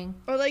of thing.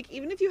 Or like,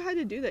 even if you had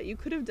to do that, you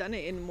could have done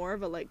it in more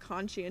of a like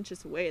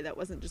conscientious way that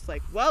wasn't just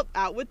like, well,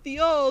 out with the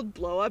old,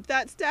 blow up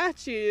that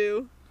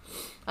statue.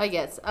 I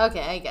guess.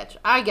 Okay, I get you.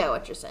 I get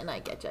what you're saying. I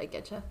get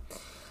you.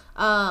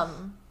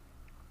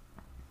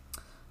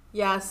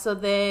 Yeah, so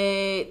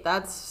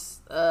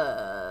that's where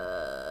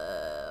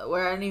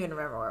I don't even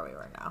remember where we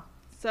were now.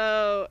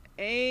 So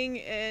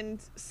Aang and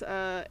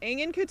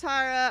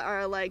Katara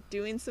are like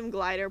doing some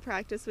glider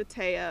practice with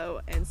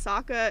Teo, and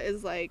Sokka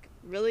is like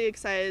really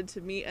excited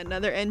to meet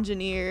another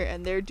engineer,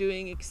 and they're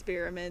doing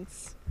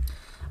experiments.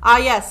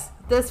 Yes,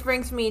 this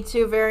brings me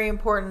to a very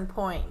important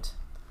point.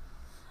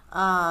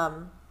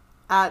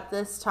 At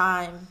this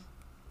time,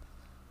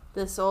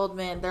 this old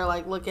man, they're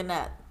like looking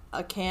at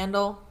a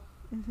candle.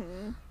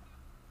 Mm-hmm.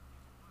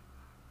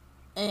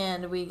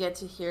 And we get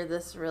to hear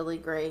this really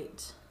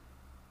great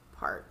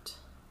part.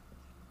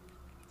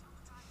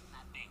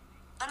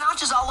 The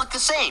notches all look the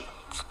same.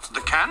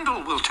 The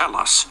candle will tell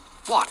us.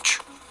 Watch.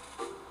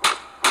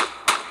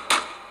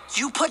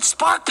 You put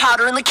spark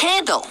powder in the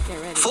candle.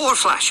 4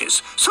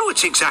 flashes, so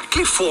it's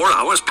exactly 4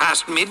 hours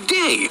past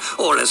midday,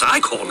 or as I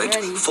call it,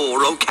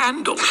 4-o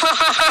candle.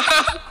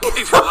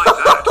 If you like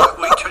that,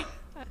 wait till...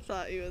 I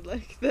thought you would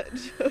like that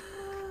joke.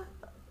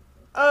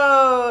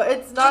 Oh,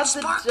 it's not Put the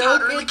spark joke.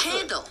 powder in the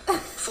candle.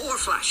 4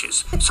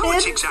 flashes. So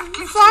it's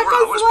exactly 4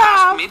 Sokka's hours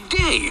laugh. past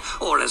midday,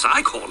 or as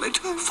I call it,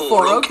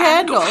 4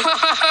 candle.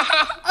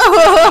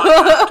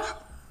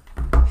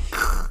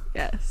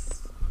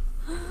 Yes.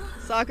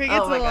 Sokka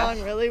gets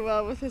along really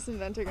well with this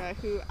inventor guy,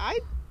 who I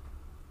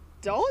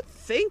don't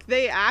think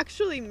they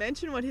actually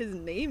mention what his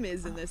name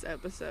is in this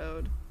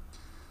episode.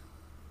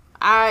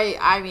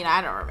 I mean,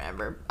 I don't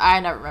remember. I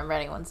never remember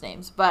anyone's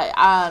names. But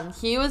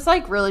he was,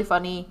 like, really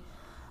funny.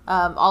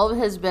 All of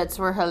his bits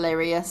were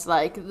hilarious.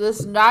 Like,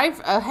 this knife,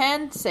 a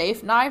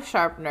hand-safe knife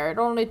sharpener. It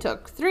only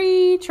took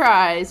 3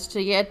 tries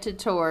to get it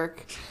to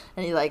work.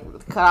 And he,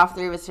 like, cut off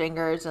 3 of his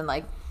fingers. And,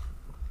 like,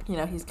 you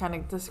know, he's kind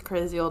of this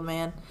crazy old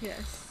man.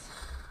 Yes.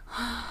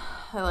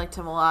 I liked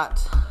him a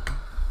lot.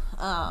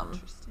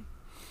 Interesting.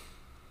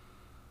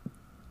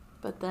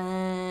 But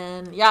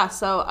then, yeah,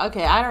 so,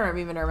 okay, I don't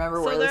even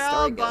remember where the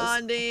story goes. So they're all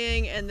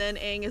bonding, and then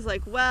Aang is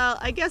like, well,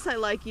 I guess I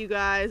like you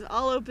guys.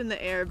 I'll open the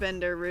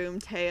airbender room,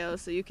 Teo,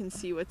 so you can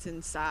see what's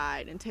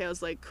inside. And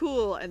Teo's like,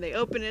 cool, and they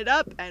open it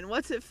up, and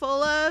what's it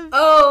full of?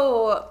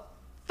 Oh!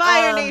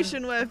 Fire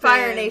Nation weapons.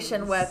 Fire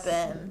Nation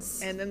weapons.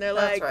 And then they're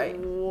like,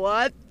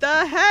 what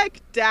the heck,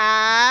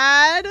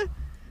 Dad?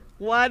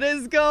 What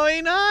is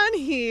going on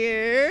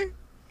here?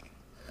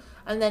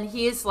 And then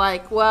he's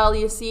like, well,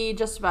 you see,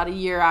 just about a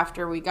year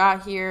after we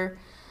got here,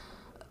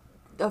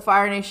 the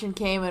Fire Nation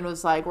came and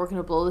was like, we're going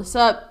to blow this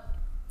up.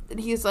 And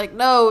he's like,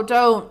 no,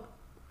 don't.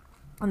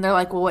 And they're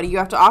like, well, what do you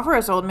have to offer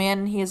us, old man?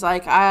 And he's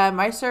like,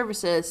 my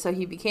services. So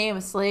he became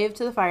a slave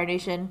to the Fire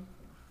Nation,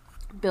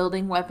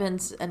 building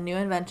weapons and new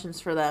inventions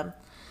for them.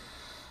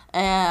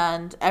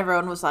 And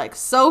everyone was like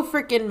so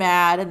freaking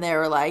mad. And they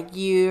were like,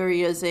 you're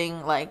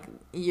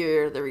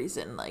the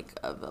reason, like,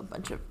 of a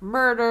bunch of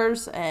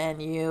murders, and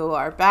you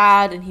are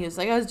bad. And he was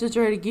like, I was just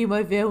trying to keep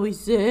my family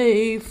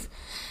safe.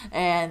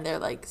 And they're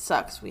like,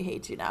 sucks, we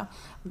hate you now.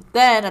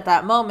 Then, at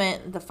that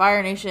moment, the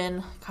Fire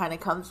Nation kind of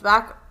comes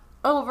back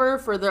over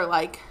for their,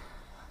 like,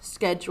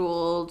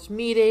 scheduled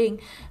meeting.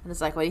 And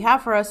it's like, what do you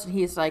have for us? And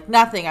he's like,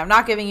 nothing, I'm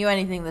not giving you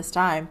anything this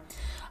time.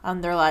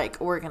 They're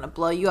like, we're going to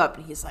blow you up.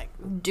 And he's like,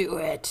 do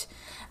it.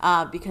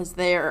 Because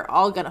they're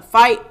all going to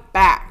fight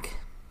back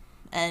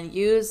and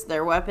use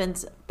their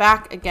weapons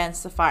back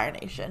against the Fire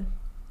Nation.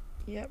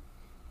 Yep.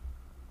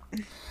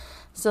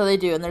 So they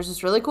do, and there's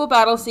this really cool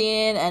battle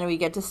scene, and we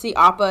get to see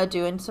Appa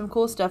doing some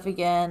cool stuff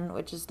again,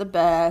 which is the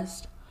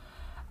best.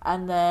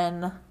 And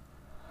then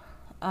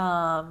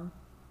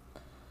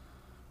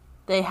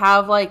they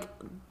have, like,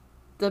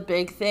 the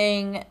big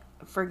thing.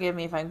 Forgive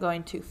me if I'm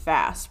going too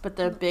fast, but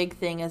the big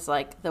thing is,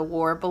 like, the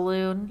war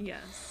balloon.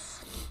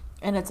 Yes.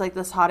 And it's, like,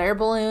 this hot air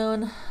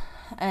balloon.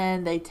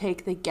 And they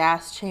take the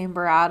gas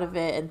chamber out of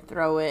it and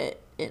throw it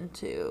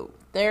into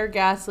their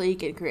gas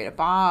leak and create a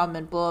bomb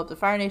and blow up the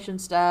Fire Nation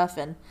stuff.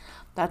 And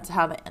that's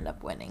how they end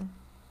up winning.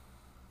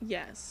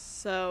 Yes.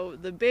 So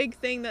the big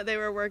thing that they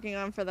were working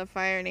on for the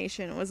Fire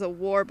Nation was a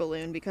war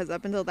balloon, because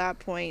up until that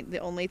point, the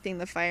only thing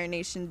the Fire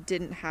Nation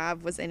didn't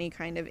have was any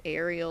kind of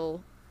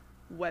aerial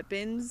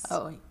weapons.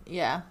 Oh,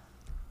 yeah.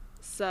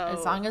 So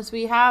as long as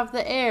we have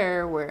the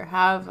air, we're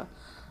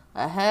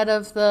ahead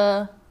of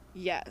the...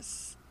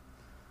 Yes.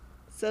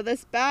 So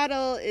this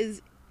battle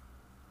is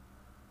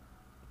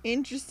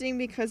interesting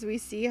because we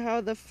see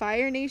how the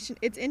Fire Nation...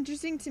 It's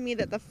interesting to me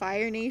that the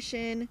Fire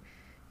Nation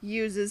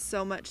uses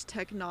so much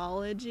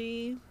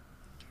technology,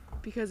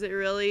 because it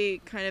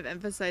really kind of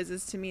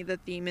emphasizes to me the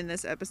theme in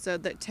this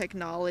episode that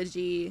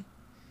technology...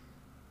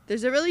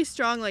 There's a really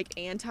strong, like,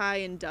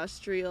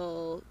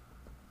 anti-industrial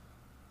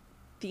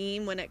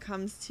theme when it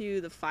comes to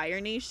the Fire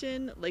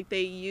Nation. Like,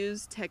 they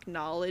use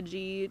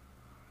technology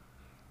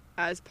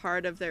as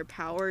part of their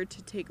power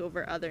to take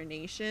over other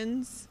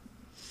nations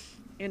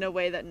in a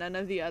way that none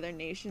of the other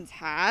nations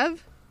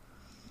have.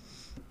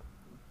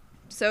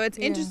 So it's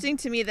interesting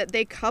to me that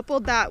they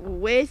coupled that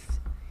with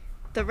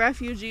the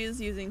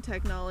refugees using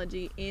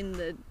technology in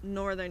the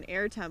Northern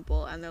Air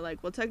Temple, and they're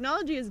like, well,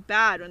 technology is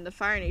bad when the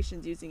Fire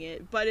Nation's using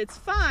it, but it's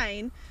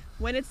fine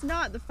when it's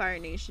not the Fire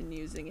Nation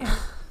using it.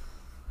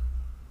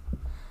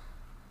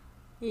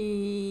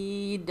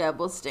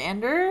 Double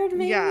standard,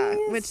 maybe? Yeah,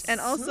 and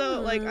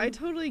also, like, I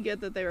totally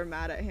get that they were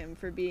mad at him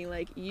for being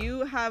like,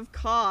 you have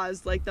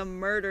caused, like, the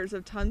murders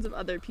of tons of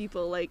other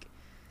people. Like,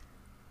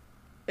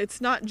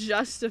 it's not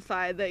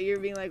justified that you're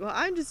being like, well,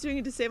 I'm just doing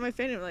it to save my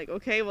family. I'm like,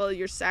 okay, well,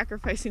 you're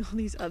sacrificing all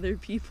these other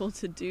people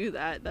to do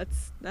that.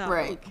 That's not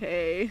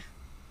okay.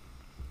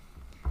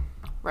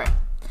 Right.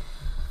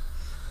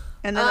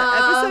 And then the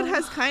episode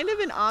has kind of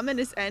an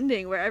ominous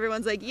ending where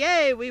everyone's like,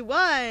 yay, we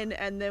won.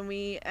 And then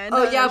we end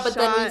on a but shot.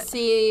 then we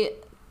see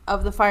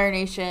of the Fire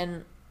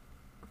Nation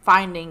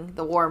finding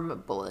the war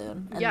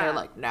balloon. And they're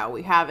like, no,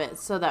 we have it.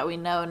 So that we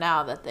know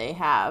now that they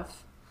have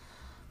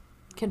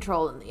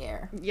control in the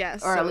air.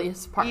 Yes. Or at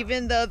least part.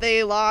 Even though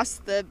they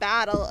lost the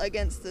battle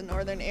against the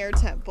Northern Air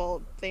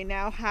Temple, they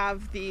now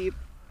have the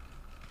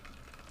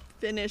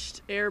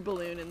finished air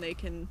balloon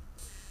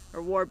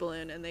or war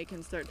balloon, and they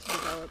can start to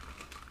develop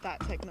that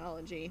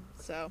technology.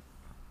 So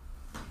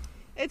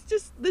it's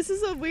just, this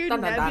is a weird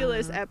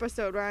nebulous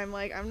episode where I'm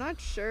like, I'm not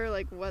sure,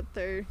 like, what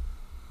they're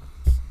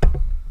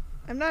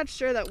I'm not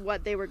sure that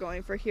what they were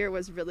going for here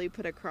was really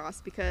put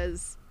across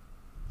because...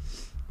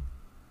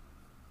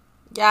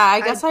 Yeah,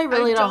 I guess I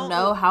really don't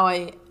know how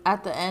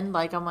at the end,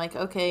 like, I'm like,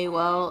 okay,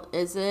 well,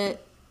 is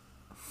it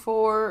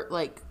for,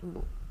 like,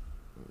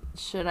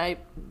 should I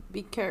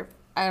be careful?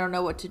 I don't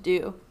know what to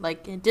do.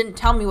 Like, it didn't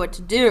tell me what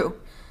to do.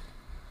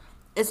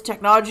 Is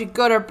technology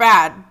good or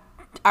bad?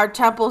 Are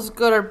temples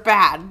good or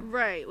bad?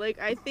 Right, like,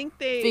 I think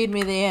they... Feed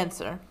me the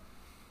answer.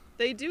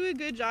 They do a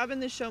good job in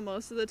the show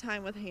most of the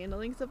time with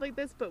handling stuff like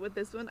this, but with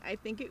this one, I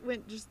think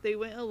they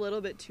went a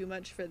little bit too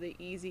much for the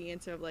easy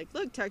answer of like,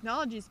 look,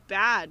 technology's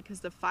bad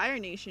because the Fire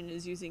Nation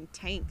is using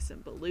tanks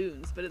and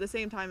balloons. But at the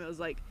same time, it was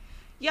like,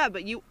 yeah,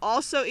 but you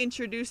also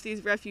introduce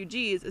these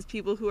refugees as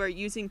people who are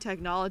using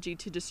technology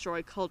to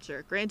destroy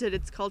culture. Granted,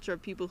 it's culture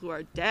of people who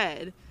are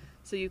dead,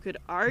 so you could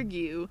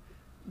argue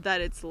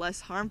that it's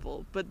less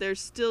harmful, but they're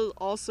still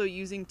also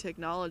using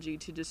technology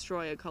to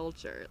destroy a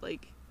culture.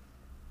 Like,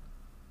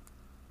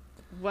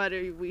 what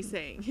are we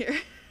saying here?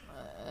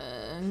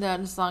 That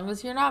as long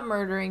as you're not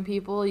murdering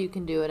people, you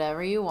can do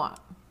whatever you want.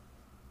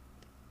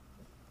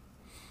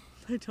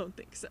 I don't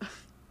think so.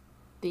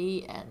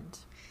 The end.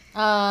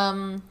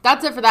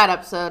 That's it for that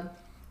episode.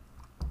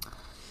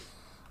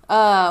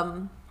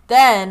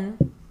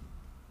 Then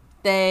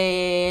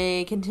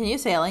they continue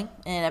sailing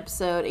in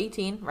episode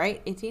 18,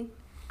 right? 18?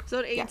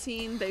 Episode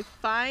 18, yeah. They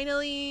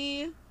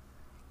finally...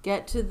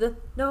 get to the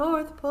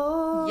North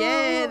Pole.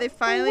 Yeah, they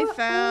finally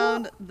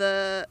found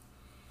the...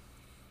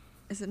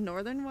 Is it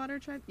Northern Water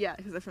Tribe? Yeah,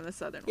 because they're from the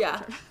Southern Water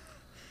Tribe.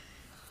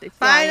 They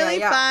finally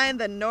find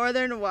the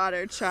Northern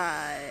Water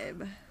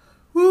Tribe.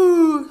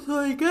 Woo!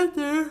 So they get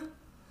there.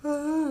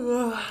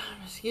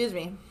 Excuse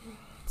me.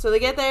 So they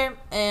get there,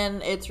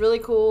 and it's really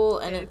cool,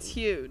 and it's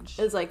huge.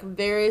 It's like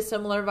very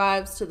similar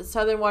vibes to the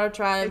Southern Water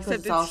Tribe. Except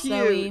it's all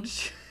snowy.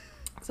 Huge.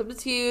 Except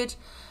it's huge.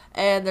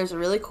 And there's a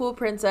really cool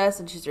princess,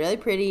 and she's really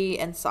pretty,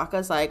 and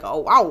Sokka's like, oh,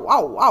 wow,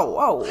 wow, wow,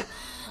 wow.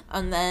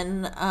 And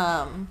then,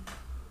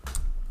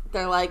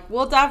 they're like,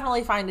 we'll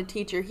definitely find a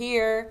teacher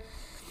here.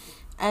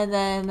 And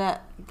then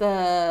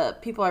the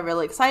people are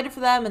really excited for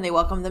them, and they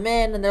welcome them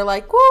in, and they're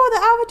like, whoa,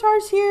 the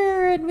Avatar's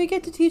here, and we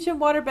get to teach him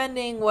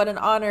waterbending. What an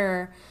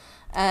honor.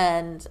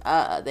 And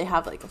they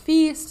have, like, a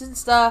feast and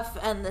stuff,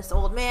 and this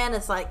old man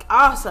is like,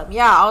 awesome,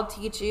 yeah, I'll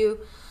teach you.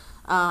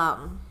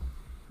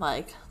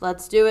 Like,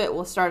 let's do it.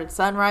 We'll start at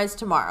sunrise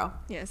tomorrow.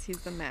 Yes, he's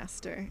the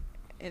master.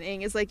 And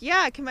Aang is like,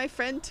 yeah, can my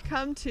friend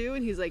come too?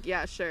 And he's like,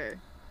 yeah, sure.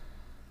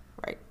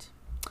 Right.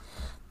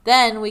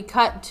 Then we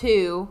cut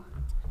to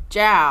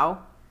Zhao.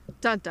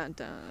 Dun, dun,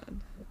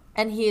 dun.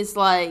 And he's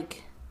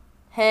like,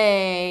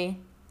 hey.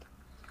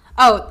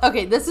 Oh,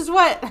 okay, this is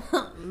what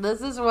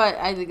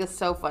I think is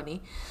so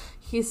funny.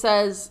 He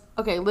says,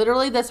 okay,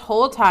 literally this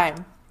whole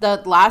time,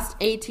 the last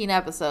 18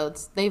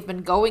 episodes, they've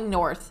been going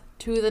north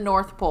to the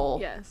North Pole.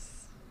 Yes.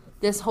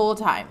 This whole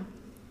time.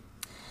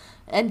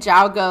 And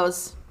Zhao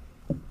goes,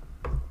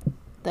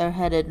 they're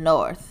headed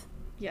north.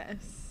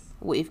 Yes.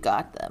 We've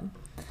got them.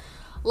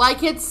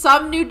 Like it's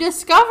some new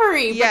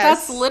discovery. Yes. But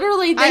that's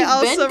literally, they've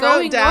been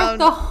going north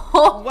the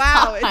whole time.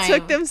 Wow, it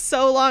took them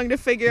so long to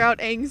figure out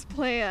Aang's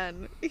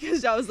plan.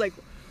 Because Zhao was like,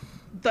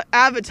 the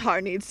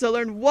Avatar needs to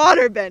learn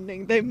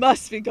waterbending. They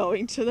must be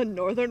going to the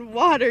Northern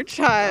Water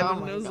Tribe. Oh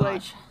and it was gosh.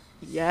 like,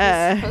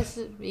 yeah. It's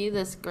supposed to be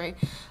this great.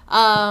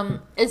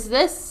 Is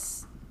this...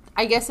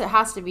 I guess it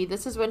has to be.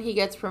 This is when he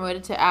gets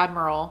promoted to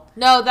Admiral.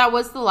 No, that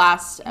was the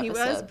last episode. He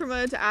was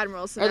promoted to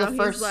Admiral, so now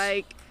he's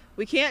like,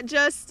 we can't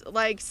just,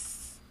 like,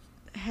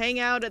 hang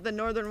out at the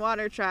Northern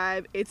Water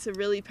Tribe. It's a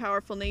really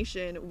powerful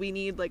nation. We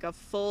need, like, a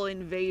full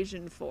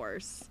invasion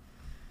force.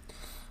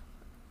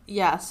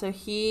 Yeah, so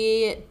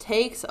he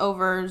takes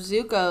over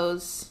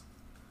Zuko's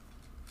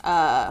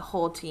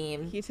whole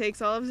team. He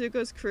takes all of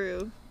Zuko's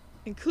crew,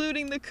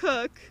 including the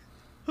cook.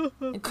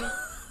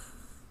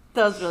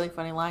 That was a really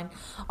funny line.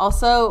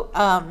 Also,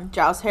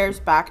 Zhao's hair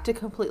is back to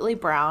completely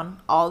brown.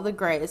 All the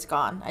gray is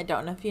gone. I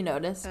don't know if you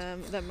noticed.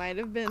 That might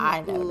have been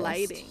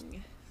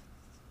lighting.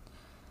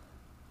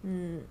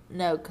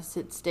 No, because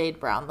it stayed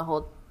brown the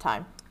whole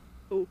time.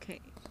 Okay.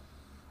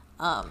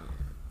 Anyway.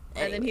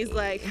 And then he's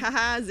like,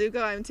 haha,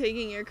 Zuko, I'm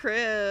taking your crew.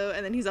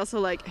 And then he's also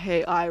like,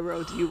 hey,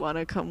 Iroh, do you want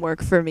to come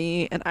work for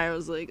me? And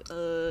Iroh's like,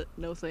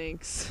 no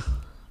thanks.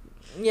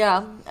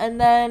 Yeah, and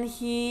then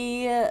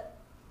he...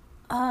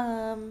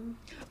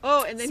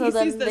 Oh, and then he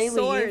sees the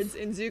swords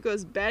in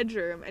Zuko's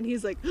bedroom, and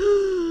he's like,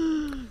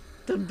 the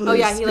blue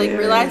spirit. He like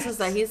realizes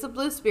that he's the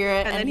blue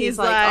spirit, and then he's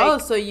like, oh,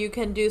 so you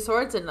can do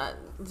swords, and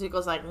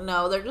Zuko's like,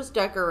 no, they're just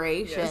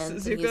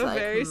decorations. Yes, Zuko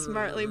very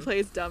smartly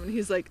plays dumb, and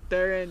he's like,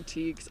 they're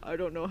antiques. I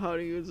don't know how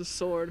to use a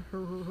sword.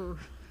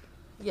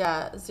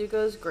 Yeah,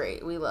 Zuko's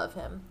great. We love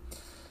him.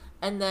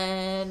 And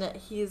then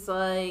he's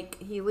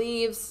like, he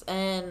leaves,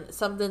 and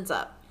something's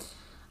up.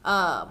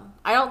 I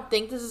don't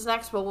think this is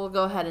next, but we'll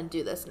go ahead and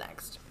do this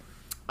next.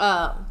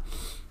 So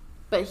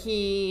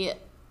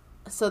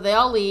they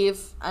all leave,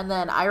 and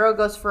then Iroh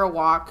goes for a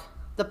walk.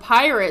 The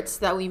pirates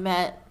that we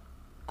met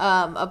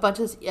a bunch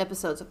of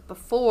episodes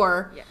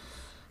before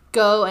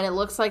go, and it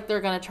looks like they're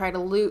going to try to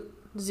loot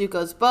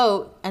Zuko's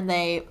boat, and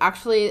they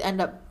actually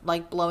end up,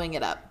 like, blowing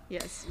it up.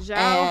 Yes,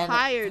 Zhao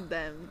hired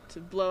them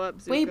to blow up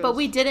Zuko's... Wait, but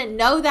we didn't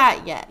know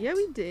that yet. Yeah,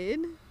 we did.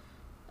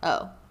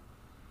 Oh.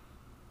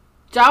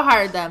 Zhao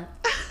hired them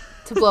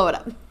to blow it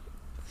up.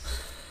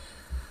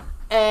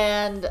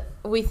 And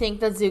we think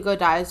that Zuko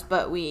dies,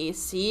 but we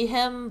see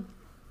him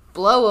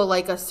blow,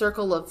 like, a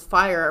circle of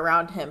fire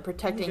around him,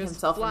 protecting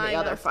himself from the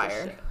other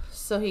fire.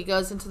 So he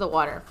goes into the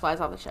water,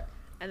 flies off the ship.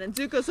 And then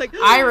Zuko's like...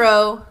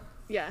 Iroh...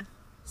 Yeah.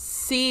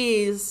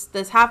 Sees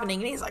this happening,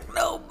 and he's like,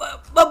 no,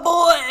 my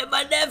boy,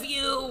 my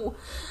nephew.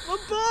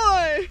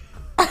 My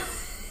boy!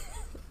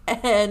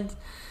 And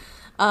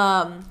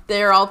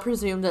they're all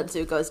presumed that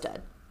Zuko's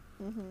dead.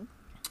 Mm-hmm.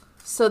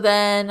 So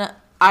then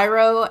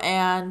Iroh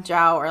and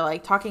Zhao are,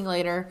 like, talking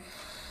later,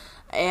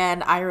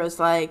 and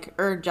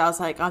Zhao's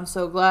like, I'm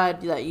so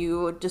glad that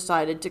you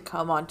decided to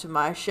come onto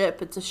my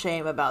ship. It's a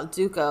shame about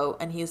Zuko.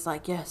 And he's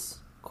like, yes,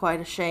 quite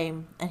a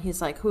shame. And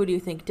he's like, who do you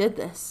think did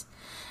this?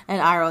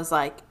 And Iroh's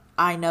like,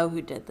 I know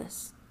who did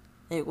this.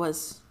 It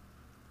was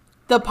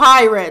the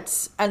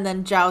pirates. And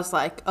then Zhao's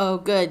like, oh,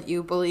 good,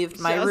 you believed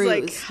my ruse.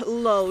 Like,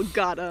 lol,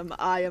 got him.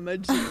 I am a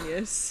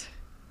genius.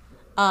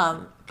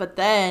 But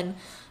then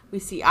we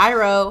see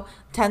Iroh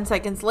 10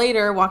 seconds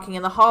later walking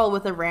in the hall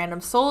with a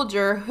random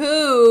soldier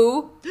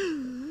who...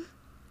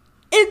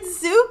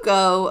 It's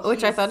Zuko,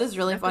 which I thought is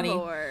really funny.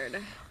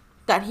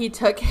 That he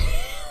took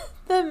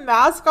the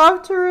mask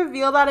off to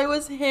reveal that it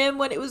was him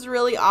when it was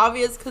really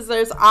obvious because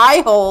there's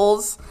eye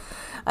holes.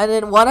 And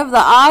then one of the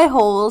eye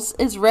holes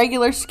is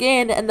regular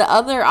skin, and the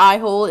other eye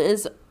hole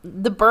is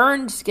the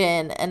burned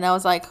skin. And I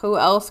was like, who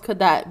else could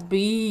that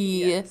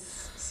be?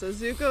 Yes. So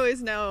Zuko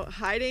is now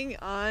hiding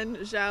on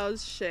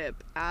Zhao's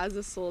ship as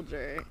a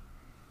soldier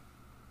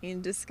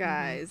in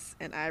disguise.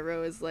 Mm-hmm. And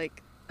Iroh is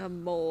like a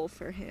mole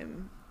for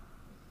him.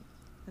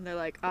 And they're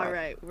like, all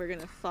right, we're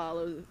going to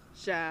follow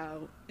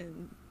Zhao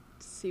and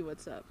see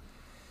what's up.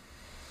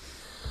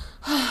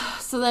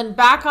 So then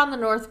back on the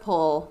North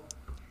Pole...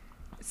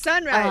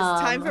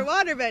 Sunrise, time for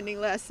waterbending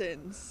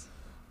lessons.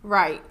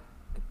 Right.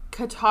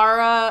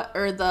 Katara,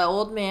 or the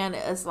old man,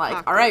 is like,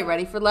 Haku. All right,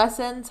 ready for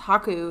lessons?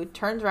 Haku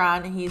turns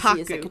around and he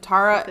sees that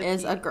Katara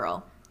is a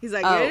girl. He's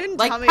like, you didn't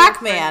tell me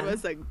Pac-Man. your friend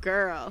was a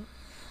girl.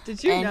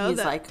 Did you know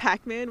that like,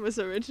 Pac-Man was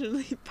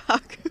originally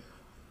Paku?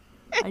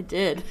 I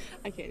did.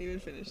 I can't even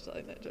finish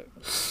telling that joke.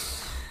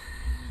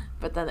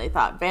 But then they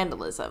thought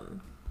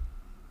vandalism.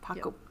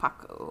 Paku.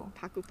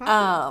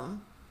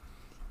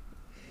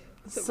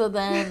 So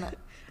then...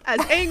 As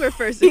Aang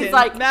refers to him,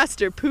 like,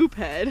 Master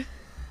Poophead.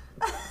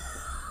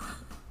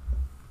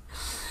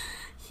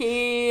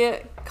 He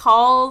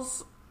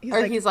calls,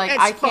 he's like,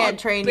 I can't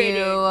train bidding.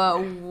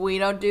 you. We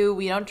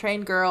don't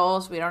train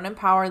girls. We don't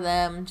empower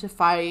them to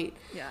fight.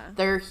 Yeah.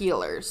 They're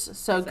healers.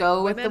 So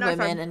go with the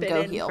women and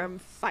go heal. From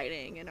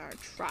fighting in our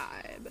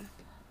tribe.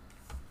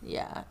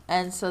 Yeah.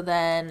 And so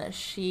then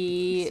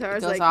she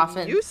Sarah's goes like, off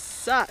and... You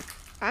suck.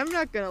 I'm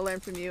not going to learn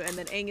from you. And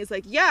then Aang is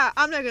like, yeah,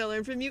 I'm not going to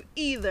learn from you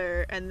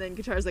either. And then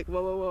Katara's like,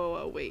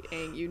 whoa, wait,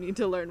 Aang, you need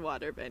to learn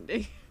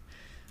waterbending.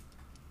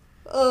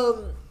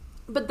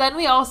 But then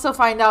we also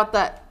find out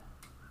that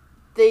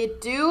they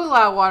do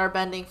allow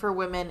waterbending for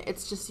women.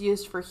 It's just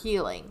used for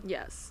healing.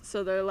 Yes.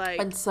 So they're like,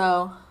 and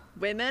so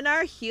women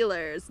are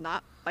healers,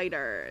 not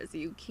fighters.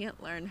 You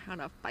can't learn how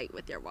to fight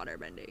with your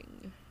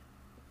waterbending.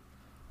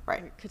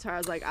 Right. And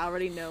Katara's like, I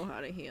already know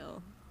how to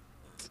heal.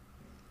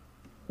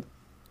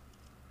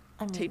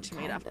 Teach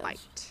me to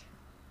fight.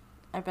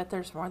 I bet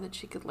there's more that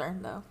she could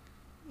learn, though.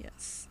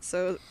 Yes.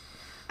 So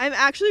I'm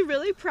actually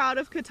really proud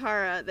of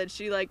Katara that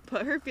she, like,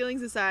 put her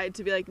feelings aside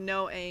to be like,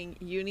 no, Aang,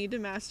 you need to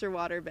master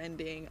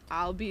waterbending.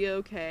 I'll be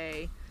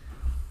okay.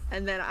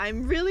 And then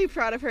I'm really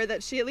proud of her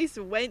that she at least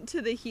went to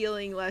the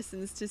healing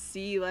lessons to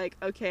see, like,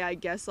 okay, I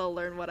guess I'll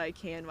learn what I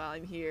can while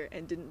I'm here,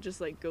 and didn't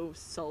just, like, go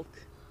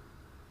sulk.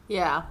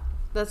 Yeah.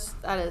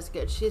 That is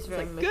good. She's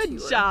very mature.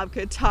 Good job,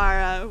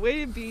 Katara.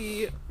 Way to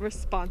be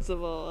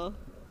responsible.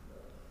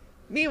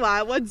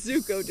 Meanwhile, what's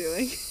Zuko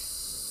doing?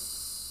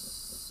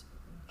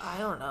 I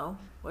don't know.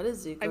 What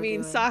is Zuko doing? I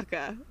mean,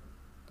 Sokka.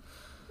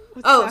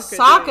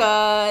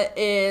 Sokka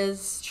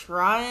is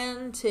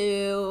trying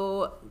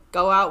to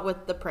go out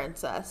with the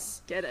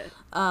princess. Get it.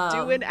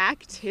 Do an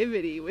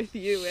activity with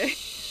you, eh?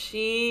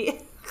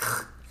 He,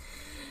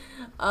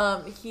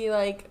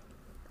 like...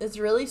 is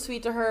really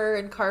sweet to her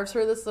and carves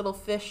her this little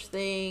fish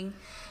thing,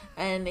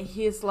 and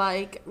he's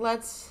like,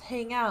 let's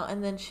hang out,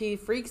 and then she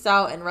freaks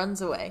out and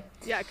runs away.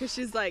 Yeah, because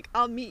she's like,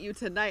 I'll meet you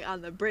tonight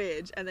on the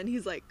bridge, and then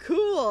he's like,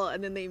 cool,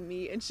 and then they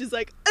meet, and she's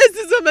like, this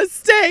is a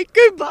mistake,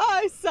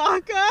 goodbye,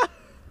 Sokka.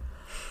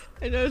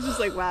 And I was just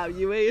like, wow,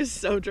 Yue is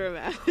so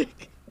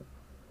dramatic.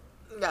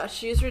 Yeah,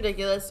 she's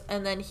ridiculous.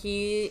 And then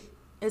he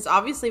is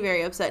obviously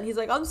very upset, and he's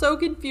like, I'm so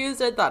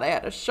confused, I thought I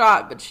had a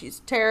shot, but she's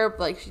terrible,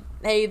 like, she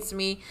hates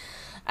me.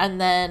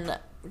 And then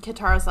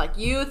Katara's like,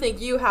 you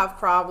think you have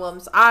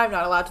problems. I'm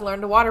not allowed to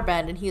learn to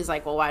waterbend. And he's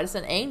like, well, why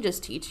doesn't Aang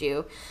just teach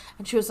you?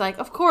 And she was like,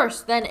 of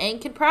course. Then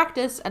Aang can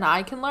practice and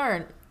I can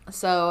learn.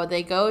 So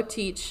they go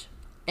teach.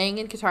 Aang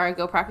and Katara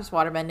go practice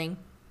waterbending.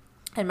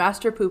 And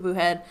Master Poo Poo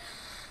Head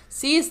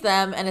sees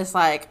them and is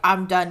like,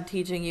 I'm done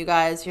teaching you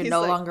guys. You're He's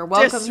no like, longer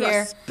welcome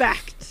here.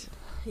 Disrespect.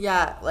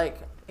 Yeah, like,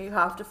 you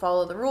have to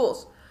follow the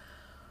rules.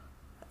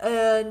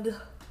 And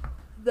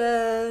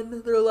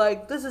then they're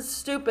like, this is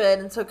stupid.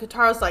 And so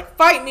Katara's like,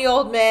 fight me,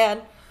 old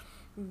man.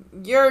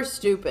 You're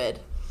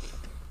stupid.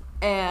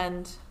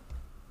 And,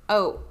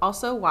 oh,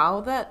 also,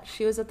 while that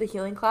she was at the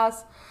healing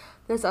class,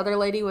 this other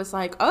lady was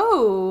like,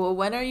 oh,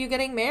 when are you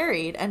getting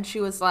married? And she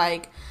was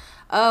like,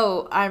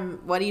 oh,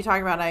 what are you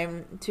talking about?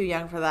 I'm too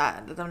young for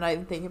that. I'm not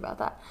even thinking about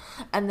that.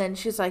 And then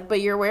she's like,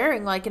 but you're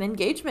wearing like an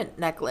engagement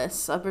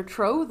necklace, a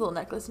betrothal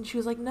necklace. And she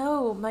was like,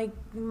 no, my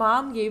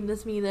mom gave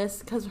me this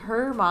because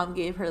her mom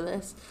gave her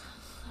this.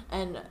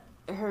 And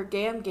her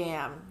Gam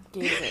gave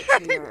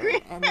it to her.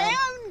 And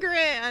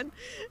then,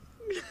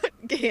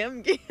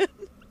 Gam.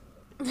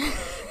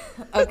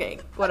 Okay,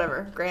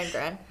 whatever.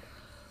 Gran.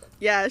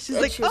 Yeah, she's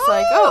And like, she was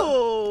like,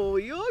 oh,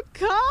 you're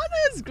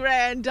Kana's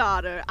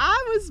granddaughter.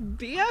 I was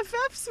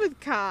BFFs with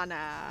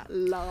Kana.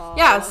 Lol.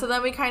 yeah, so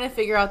then we kind of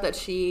figure out that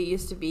she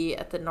used to be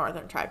at the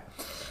Northern Tribe.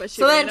 But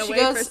she so ran then away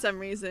she goes, for some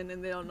reason,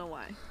 and they don't know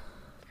why.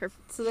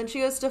 So then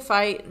she goes to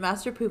fight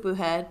Master Poo Poo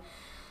Head,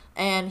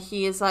 and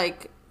he is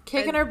like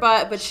kicking her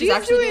butt, but she's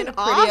actually doing a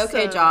pretty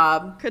okay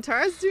job.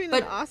 Katara's doing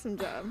an awesome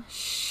job.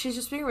 She's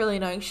just being really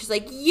annoying. She's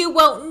like, you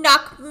won't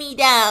knock me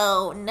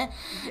down. Yes.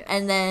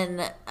 And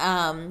then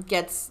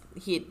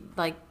he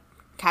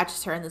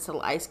catches her in this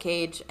little ice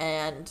cage,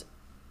 and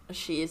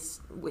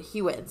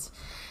he wins.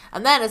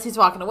 And then as he's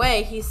walking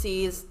away, he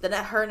sees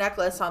her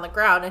necklace on the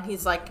ground, and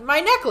he's like, my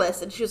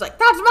necklace. And she was like,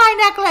 that's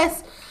my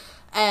necklace.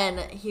 And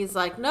he's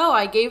like, no,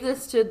 I gave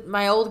this to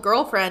my old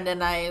girlfriend,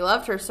 and I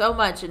loved her so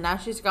much, and now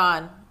she's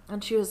gone.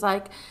 And she was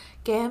like,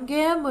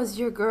 Gam was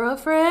your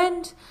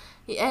girlfriend?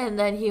 And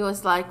then he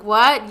was like,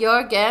 what?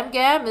 Your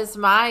Gam is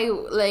my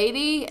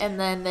lady? And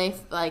then they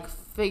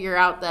figure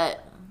out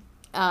that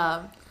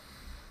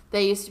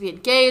they used to be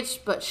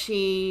engaged, but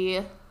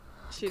she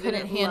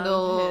couldn't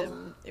handle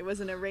him. It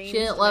was an arranged She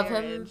didn't love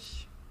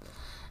marriage. him.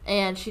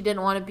 And she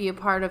didn't want to be a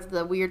part of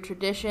the weird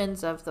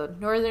traditions of the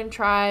Northern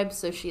Tribes,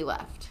 so she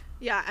left.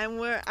 Yeah, and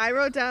I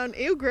wrote down,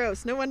 ew,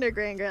 gross. No wonder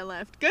Gran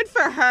left. Good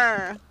for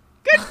her.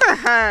 Good for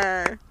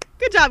her.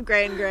 Good job,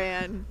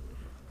 Gran.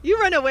 You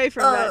run away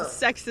from that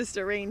sexist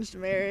arranged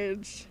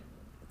marriage.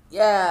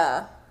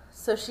 Yeah.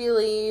 So she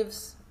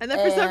leaves. And then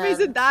for some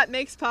reason that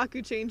makes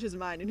Paku change his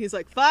mind. And he's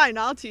like, fine,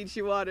 I'll teach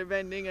you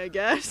waterbending, I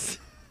guess.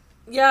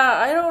 Yeah,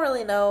 I don't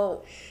really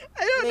know.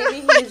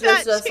 Maybe he's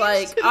just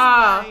like,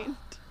 mind.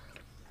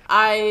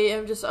 I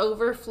am just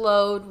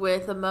overflowed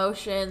with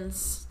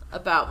emotions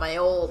about my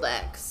old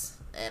ex.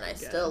 And I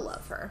still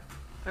love her.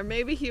 Or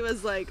maybe he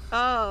was like,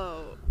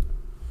 oh,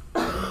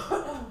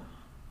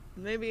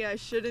 maybe I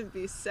shouldn't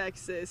be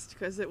sexist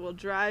because it will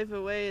drive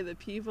away the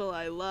people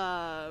I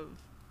love.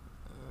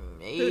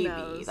 Maybe. Who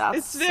knows? That's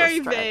it's very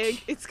a stretch.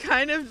 vague. It's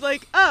kind of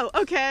like, oh,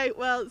 okay,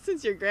 well,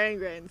 since you're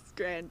Gran's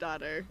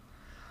granddaughter.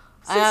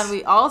 And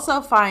we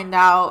also find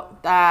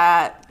out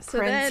that So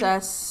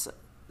Princess,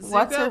 Zuko,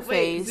 what's her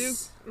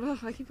face?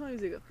 I keep calling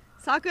you Zuko.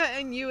 Sokka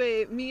and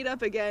Yue meet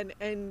up again,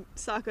 and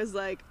Sokka's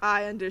like,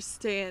 I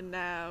understand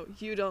now.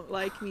 You don't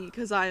like me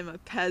because I am a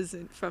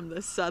peasant from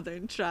the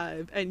Southern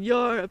Tribe, and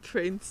you're a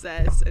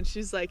princess. And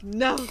she's like,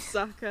 no,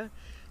 Sokka,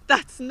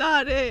 that's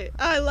not it.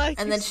 I like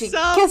you so much. And then she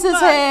kisses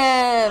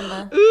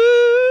him.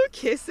 Ooh,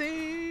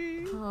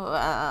 kissing.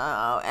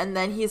 Wow. And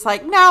then he's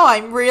like, now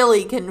I'm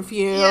really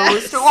confused.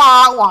 Yes.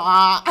 Wah,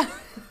 wah.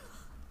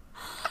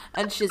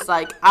 And she's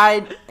like,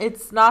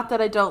 it's not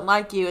that I don't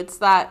like you, it's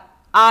that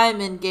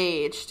I'm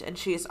engaged, and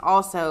she's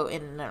also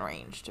in an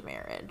arranged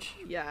marriage.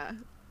 Yeah.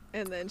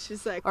 And then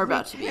she's like, or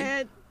about to be. We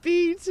can't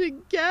be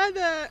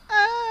together.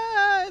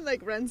 Ah! And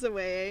like runs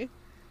away.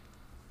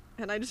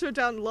 And I just wrote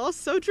down, lol,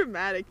 so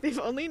dramatic. They've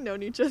only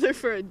known each other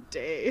for a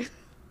day.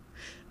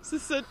 This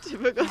is so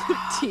typical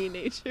of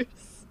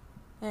teenagers.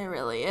 It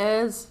really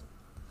is.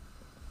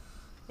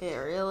 It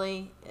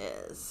really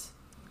is.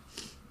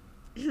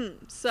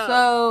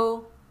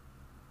 So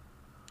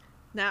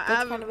now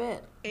that's kind of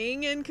it.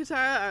 Aang and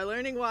Katara are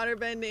learning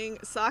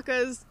waterbending.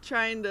 Sokka's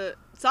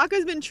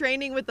been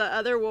training with the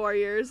other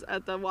warriors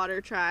at the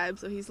Water Tribe,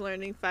 so he's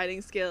learning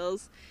fighting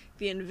skills.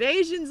 The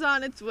invasion's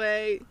on its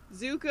way.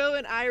 Zuko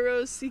and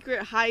Iroh's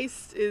secret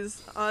heist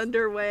is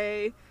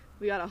underway.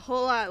 We got a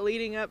whole lot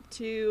leading up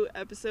to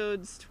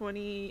episodes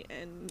 20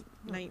 and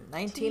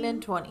 19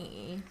 and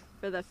 20.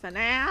 For the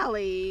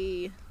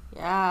finale.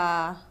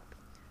 Yeah.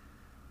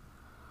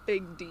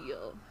 Big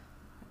deal.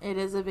 It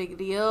is a big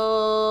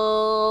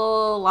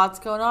deal. Lots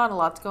going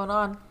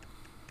on.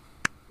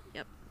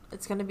 Yep.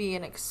 It's going to be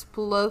an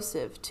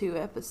explosive 2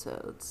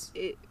 episodes.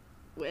 It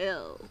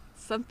will.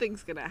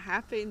 Something's going to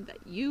happen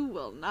that you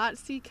will not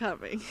see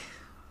coming.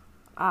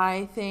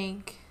 I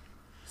think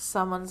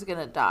someone's going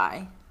to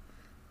die.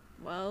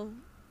 Well,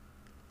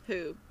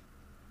 who?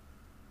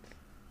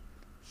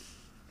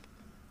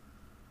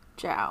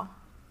 Zhao.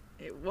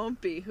 It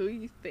won't be who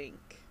you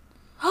think.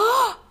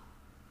 Well,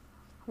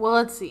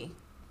 let's see.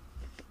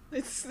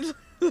 It's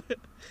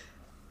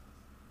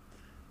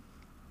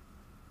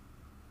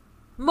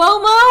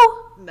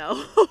Momo?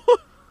 No.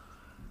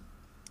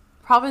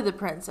 Probably the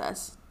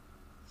princess.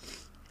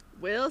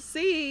 We'll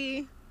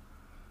see.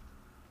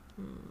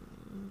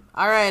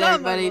 All right,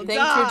 Someone everybody. will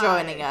Thanks for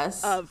die joining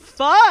us. of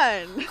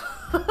fun.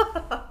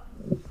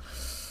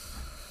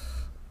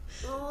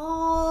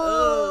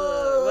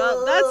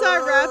 Well, that's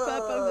our wrap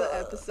up of the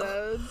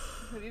episodes.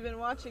 Have you been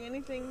watching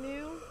anything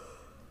new?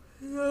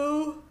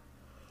 No.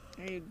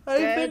 Are you I've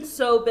dead? been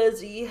so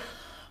busy.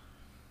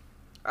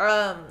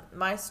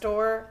 My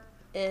store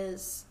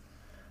is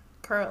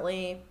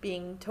currently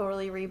being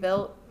totally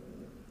rebuilt.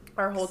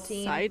 Our whole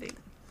team. Exciting.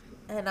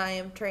 And I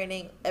am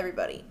training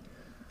everybody.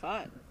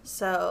 Fun.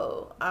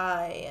 So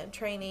I am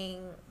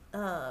training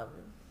all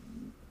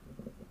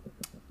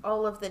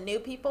of the new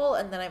people,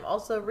 and then I'm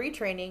also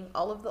retraining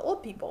all of the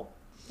old people.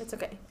 It's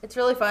okay. It's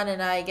really fun,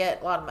 and I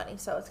get a lot of money,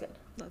 so it's good.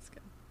 That's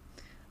good.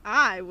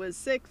 I was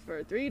sick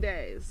for 3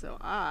 days, so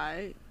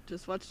I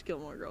just watched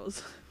Gilmore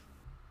Girls.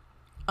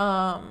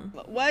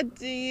 What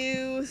do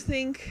you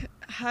think,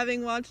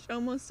 having watched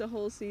almost a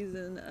whole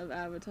season of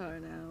Avatar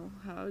now,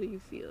 how do you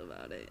feel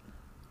about it?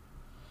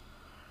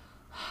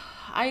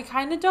 I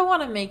kind of don't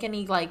want to make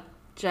any, like,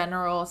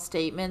 general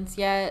statements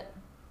yet.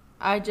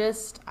 I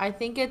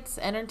think it's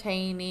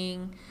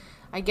entertaining.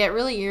 I get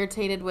really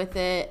irritated with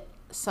it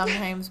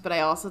sometimes, but I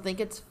also think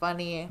it's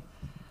funny.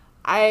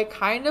 I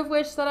kind of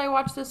wish that I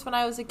watched this when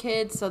I was a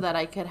kid so that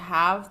I could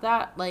have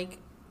that, like,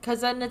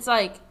 because then it's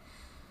like,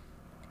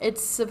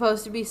 it's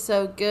supposed to be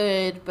so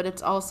good, but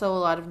it's also a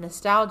lot of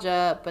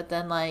nostalgia. But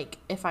then, like,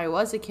 if I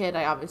was a kid,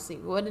 I obviously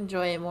would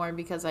enjoy it more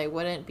because I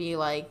wouldn't be,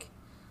 like,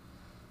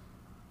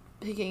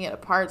 picking it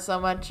apart so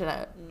much,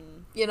 and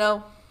you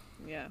know?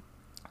 Yeah.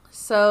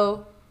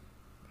 So,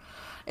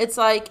 it's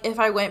like, if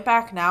I went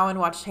back now and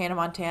watched Hannah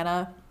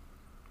Montana,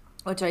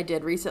 which I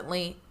did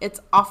recently, it's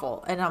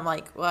awful. And I'm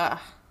like,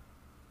 wow,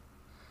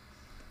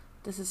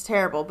 this is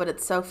terrible, but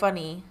it's so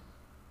funny.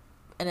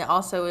 And it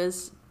also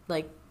is,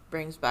 like,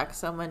 brings back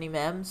so many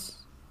memes.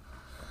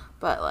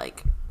 But,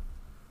 like,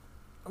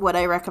 would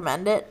I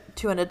recommend it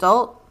to an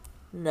adult?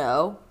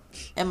 No.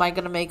 Am I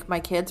going to make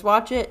my kids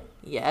watch it?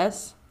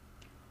 Yes.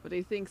 What do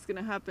you think's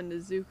gonna happen to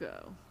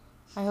Zuko?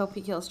 I hope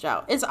he kills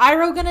Zhao. Is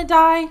Iroh going to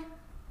die?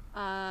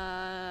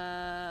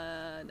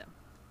 No.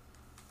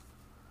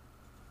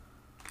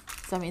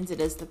 So that means it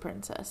is the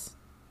princess.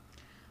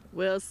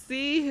 We'll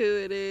see who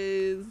it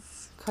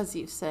is. Because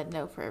you said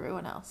no for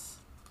everyone else.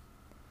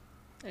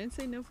 I didn't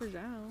say no for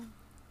Zhao.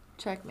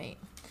 Checkmate.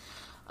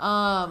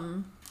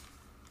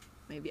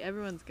 Maybe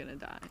everyone's gonna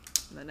die.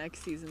 And the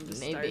next season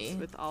just Maybe. starts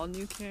with all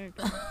new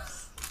characters.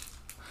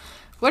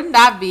 Wouldn't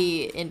that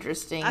be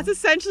interesting? That's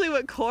essentially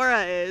what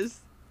Korra is.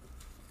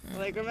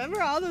 Like,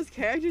 remember all those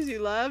characters you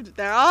loved?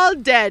 They're all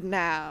dead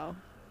now.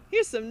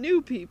 Here's some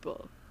new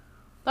people.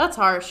 That's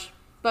harsh,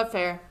 but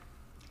fair.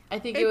 I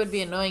think it would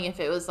be annoying if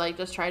it was, like,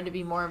 just tried to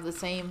be more of the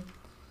same.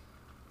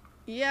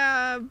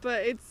 Yeah,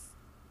 but it's...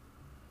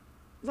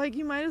 like,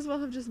 you might as well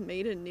have just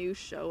made a new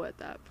show at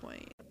that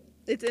point.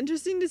 It's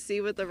interesting to see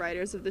what the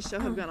writers of the show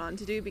have gone on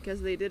to do,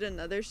 because they did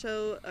another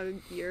show a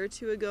year or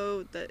two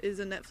ago that is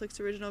a Netflix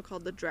original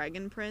called The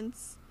Dragon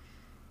Prince.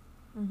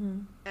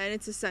 Mm-hmm. And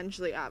it's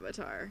essentially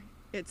Avatar.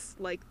 It's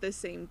like the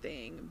same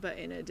thing, but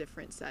in a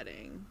different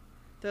setting.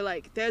 They're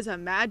like, there's a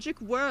magic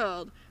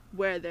world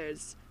where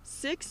there's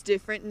 6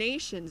 different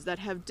nations that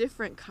have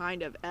different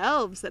kind of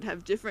elves, that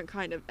have different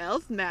kind of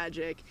elf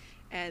magic,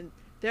 and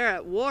they're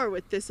at war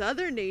with this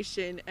other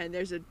nation, and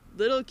there's a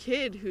little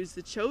kid who's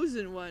the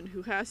chosen one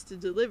who has to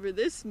deliver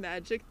this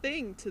magic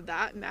thing to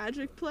that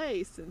magic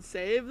place and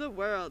save the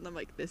world. And I'm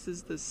like, this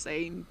is the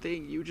same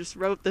thing. You just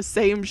wrote the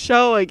same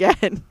show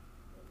again.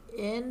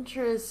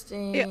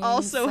 Interesting. It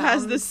also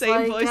has the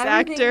same voice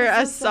actor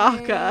as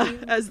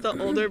Sokka, as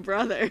the older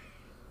brother.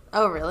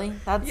 Oh, really?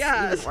 That's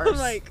even so worse. I'm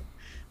like,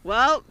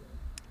 well,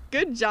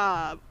 good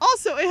job.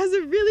 Also, it has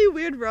a really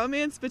weird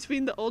romance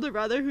between the older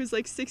brother, who's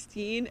like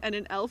 16, and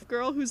an elf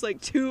girl who's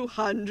like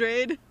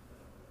 200.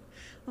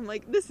 I'm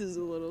like, this is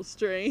a little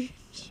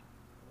strange.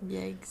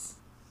 Yikes.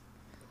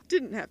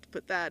 Didn't have to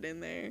put that in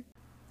there.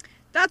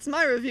 That's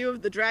my review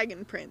of The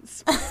Dragon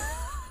Prince.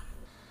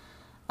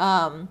 You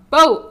know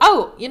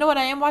what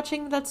I am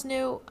watching that's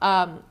new?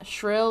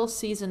 Shrill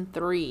Season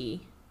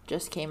 3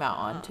 just came out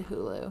onto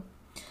Hulu.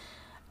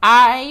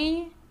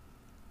 I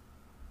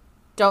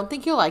don't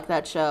think you'll like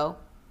that show,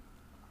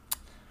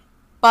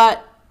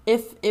 but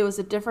if it was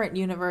a different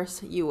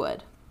universe, you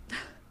would.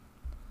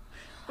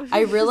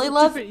 I really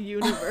love different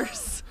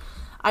universe.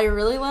 I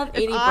really love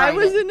Edie Bryant. I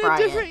was in a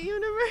different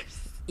universe.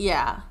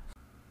 Yeah.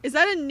 Is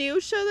that a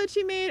new show that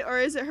she made, or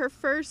is it her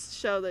first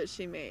show that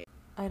she made?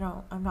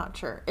 I'm not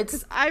sure.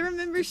 It's I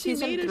remember she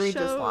made a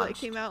show that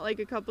came out like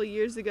a couple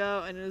years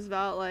ago, and it was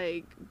about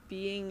like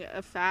being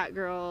a fat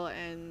girl,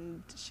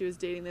 and she was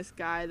dating this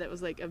guy that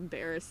was like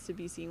embarrassed to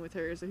be seen with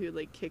her, so he would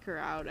like kick her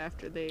out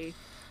after they.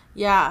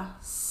 Yeah.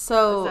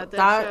 So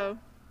that show?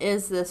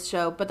 Is this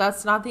show, but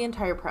that's not the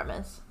entire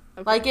premise.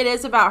 Okay. Like, it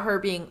is about her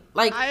being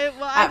like.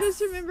 I just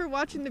remember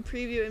watching the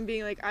preview and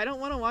being like, I don't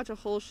want to watch a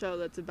whole show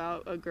that's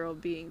about a girl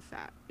being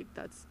fat. Like,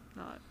 that's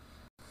not.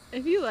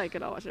 If you like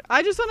it, I'll watch it.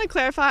 I just want to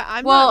clarify.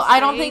 I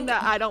don't think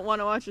that I don't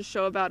want to watch a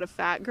show about a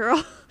fat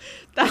girl.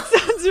 That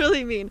sounds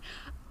really mean.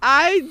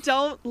 I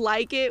don't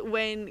like it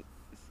when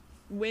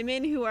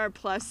women who are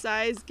plus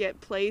size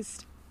get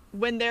placed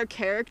when their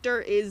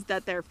character is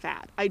that they're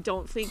fat. I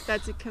don't think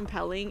that's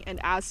compelling. And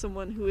as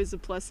someone who is a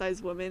plus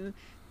size woman,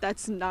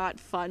 that's not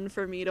fun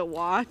for me to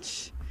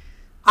watch.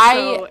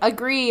 I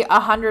agree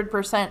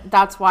 100%.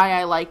 That's why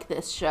I like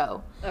this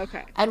show.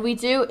 Okay. And we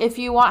do, if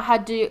you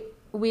want,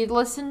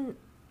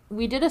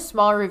 we did a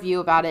small review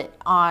about it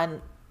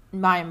on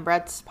my and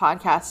Brett's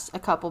podcast a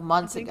couple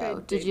months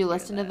ago. Did you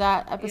listen to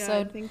that episode? Yeah,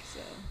 I think so.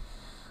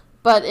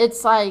 But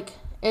it's like,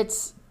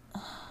 it's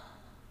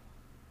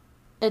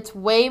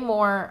way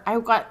more, I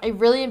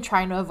really am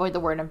trying to avoid the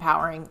word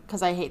empowering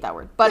because I hate that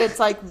word. But it's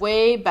like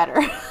way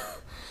better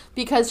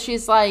because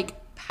she's like,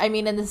 I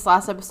mean, in this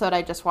last episode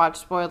I just watched,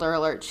 spoiler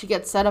alert, she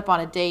gets set up on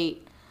a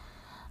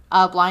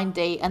blind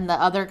date, and the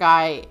other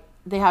guy,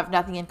 they have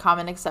nothing in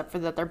common except for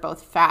that they're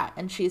both fat.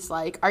 And she's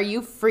like, are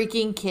you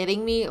freaking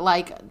kidding me?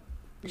 Like,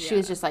 she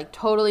was just like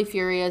totally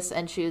furious,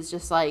 and she was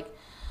just like,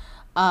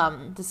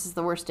 this is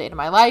the worst date of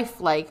my life.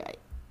 Like,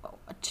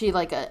 she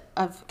like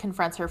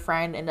confronts her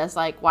friend and is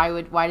like,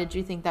 why did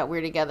you think that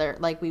we're together?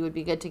 Like, we would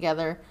be good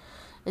together.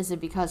 Is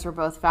it because we're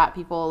both fat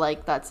people?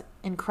 Like, that's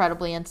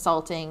incredibly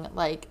insulting.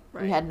 Like,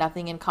 we had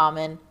nothing in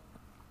common.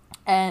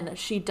 And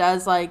she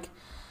does like,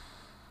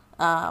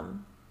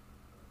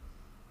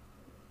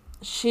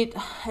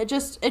 it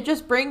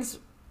just brings,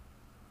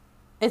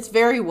 it's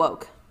very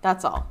woke.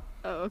 That's all.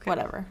 Oh, okay.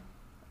 Whatever.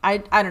 I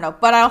don't know.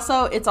 But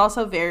it's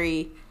also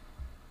very,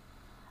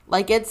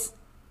 like, it's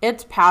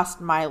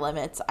past my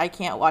limits. I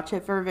can't watch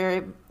it for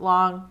very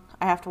long.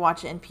 I have to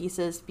watch it in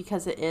pieces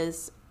because it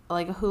is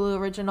like a Hulu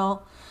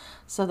original.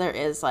 So there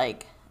is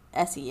like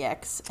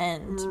sex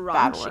and raunchy.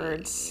 Bad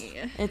words.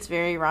 It's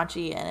very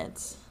raunchy, and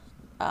it's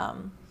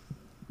and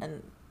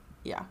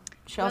yeah.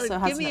 She also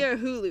has give me your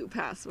Hulu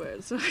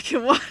password so I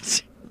can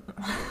watch.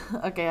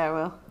 Okay, I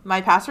will.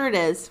 My password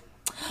is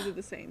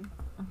the same.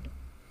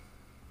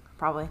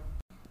 Probably.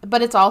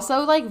 But it's also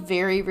like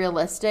very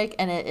realistic,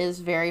 and it is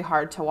very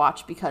hard to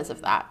watch because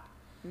of that.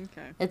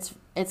 Okay.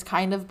 It's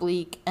kind of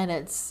bleak, and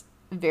it's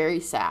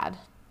very sad.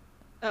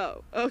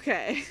 Oh,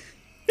 okay.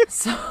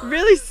 So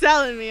really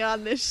selling me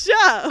on this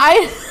show.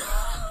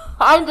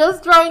 I'm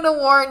just trying to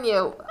warn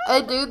you. I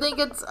do think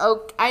it's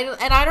okay. I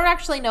don't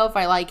actually know if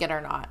I like it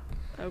or not.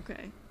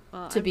 Okay.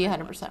 Well, to be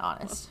 100%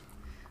 honest.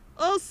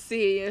 I'll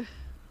see.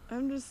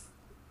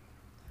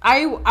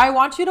 I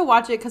want you to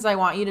watch it because I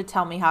want you to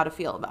tell me how to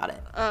feel about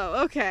it.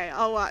 Oh, okay.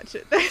 I'll watch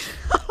it then.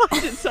 I'll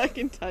watch it so I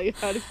can tell you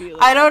how to feel.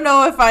 I don't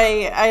know if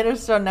I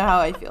just don't know how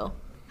I feel.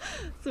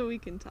 So we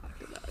can talk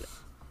about it.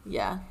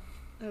 Yeah.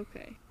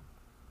 Okay.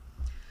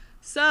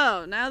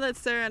 So, now that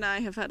Sarah and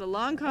I have had a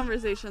long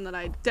conversation that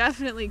I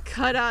definitely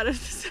cut out of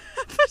this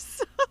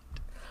episode.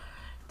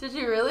 Did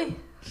you really?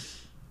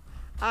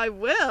 I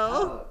will.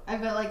 Oh, I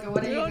bet, like,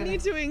 what are you don't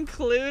need to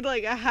include,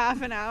 like, a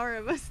half an hour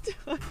of us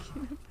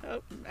talking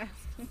about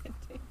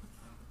masculinity.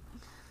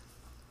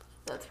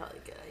 That's probably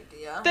a good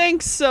idea.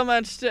 Thanks so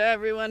much to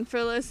everyone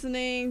for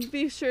listening.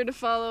 Be sure to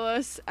follow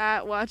us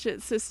at Watch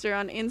It Sister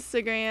on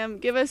Instagram.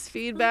 Give us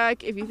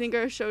feedback if you think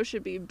our show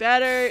should be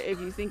better, if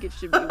you think it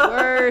should be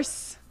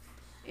worse.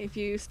 If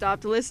you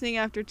stopped listening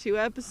after 2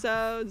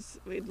 episodes,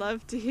 we'd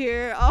love to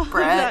hear all of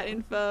that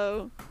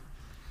info.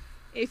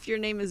 If your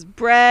name is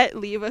Brett,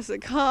 leave us a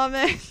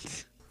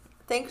comment.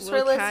 Thanks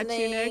for listening. We'll catch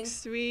you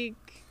next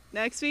week.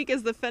 Next week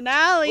is the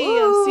finale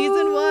of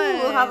season 1.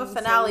 We'll have a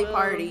finale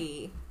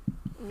party.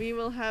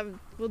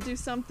 We'll do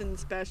something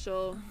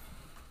special.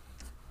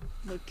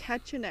 We'll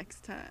catch you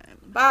next time.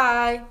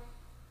 Bye.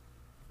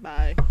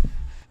 Bye.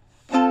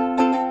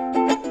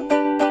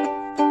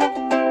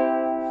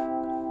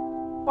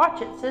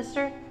 Watch it,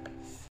 sister.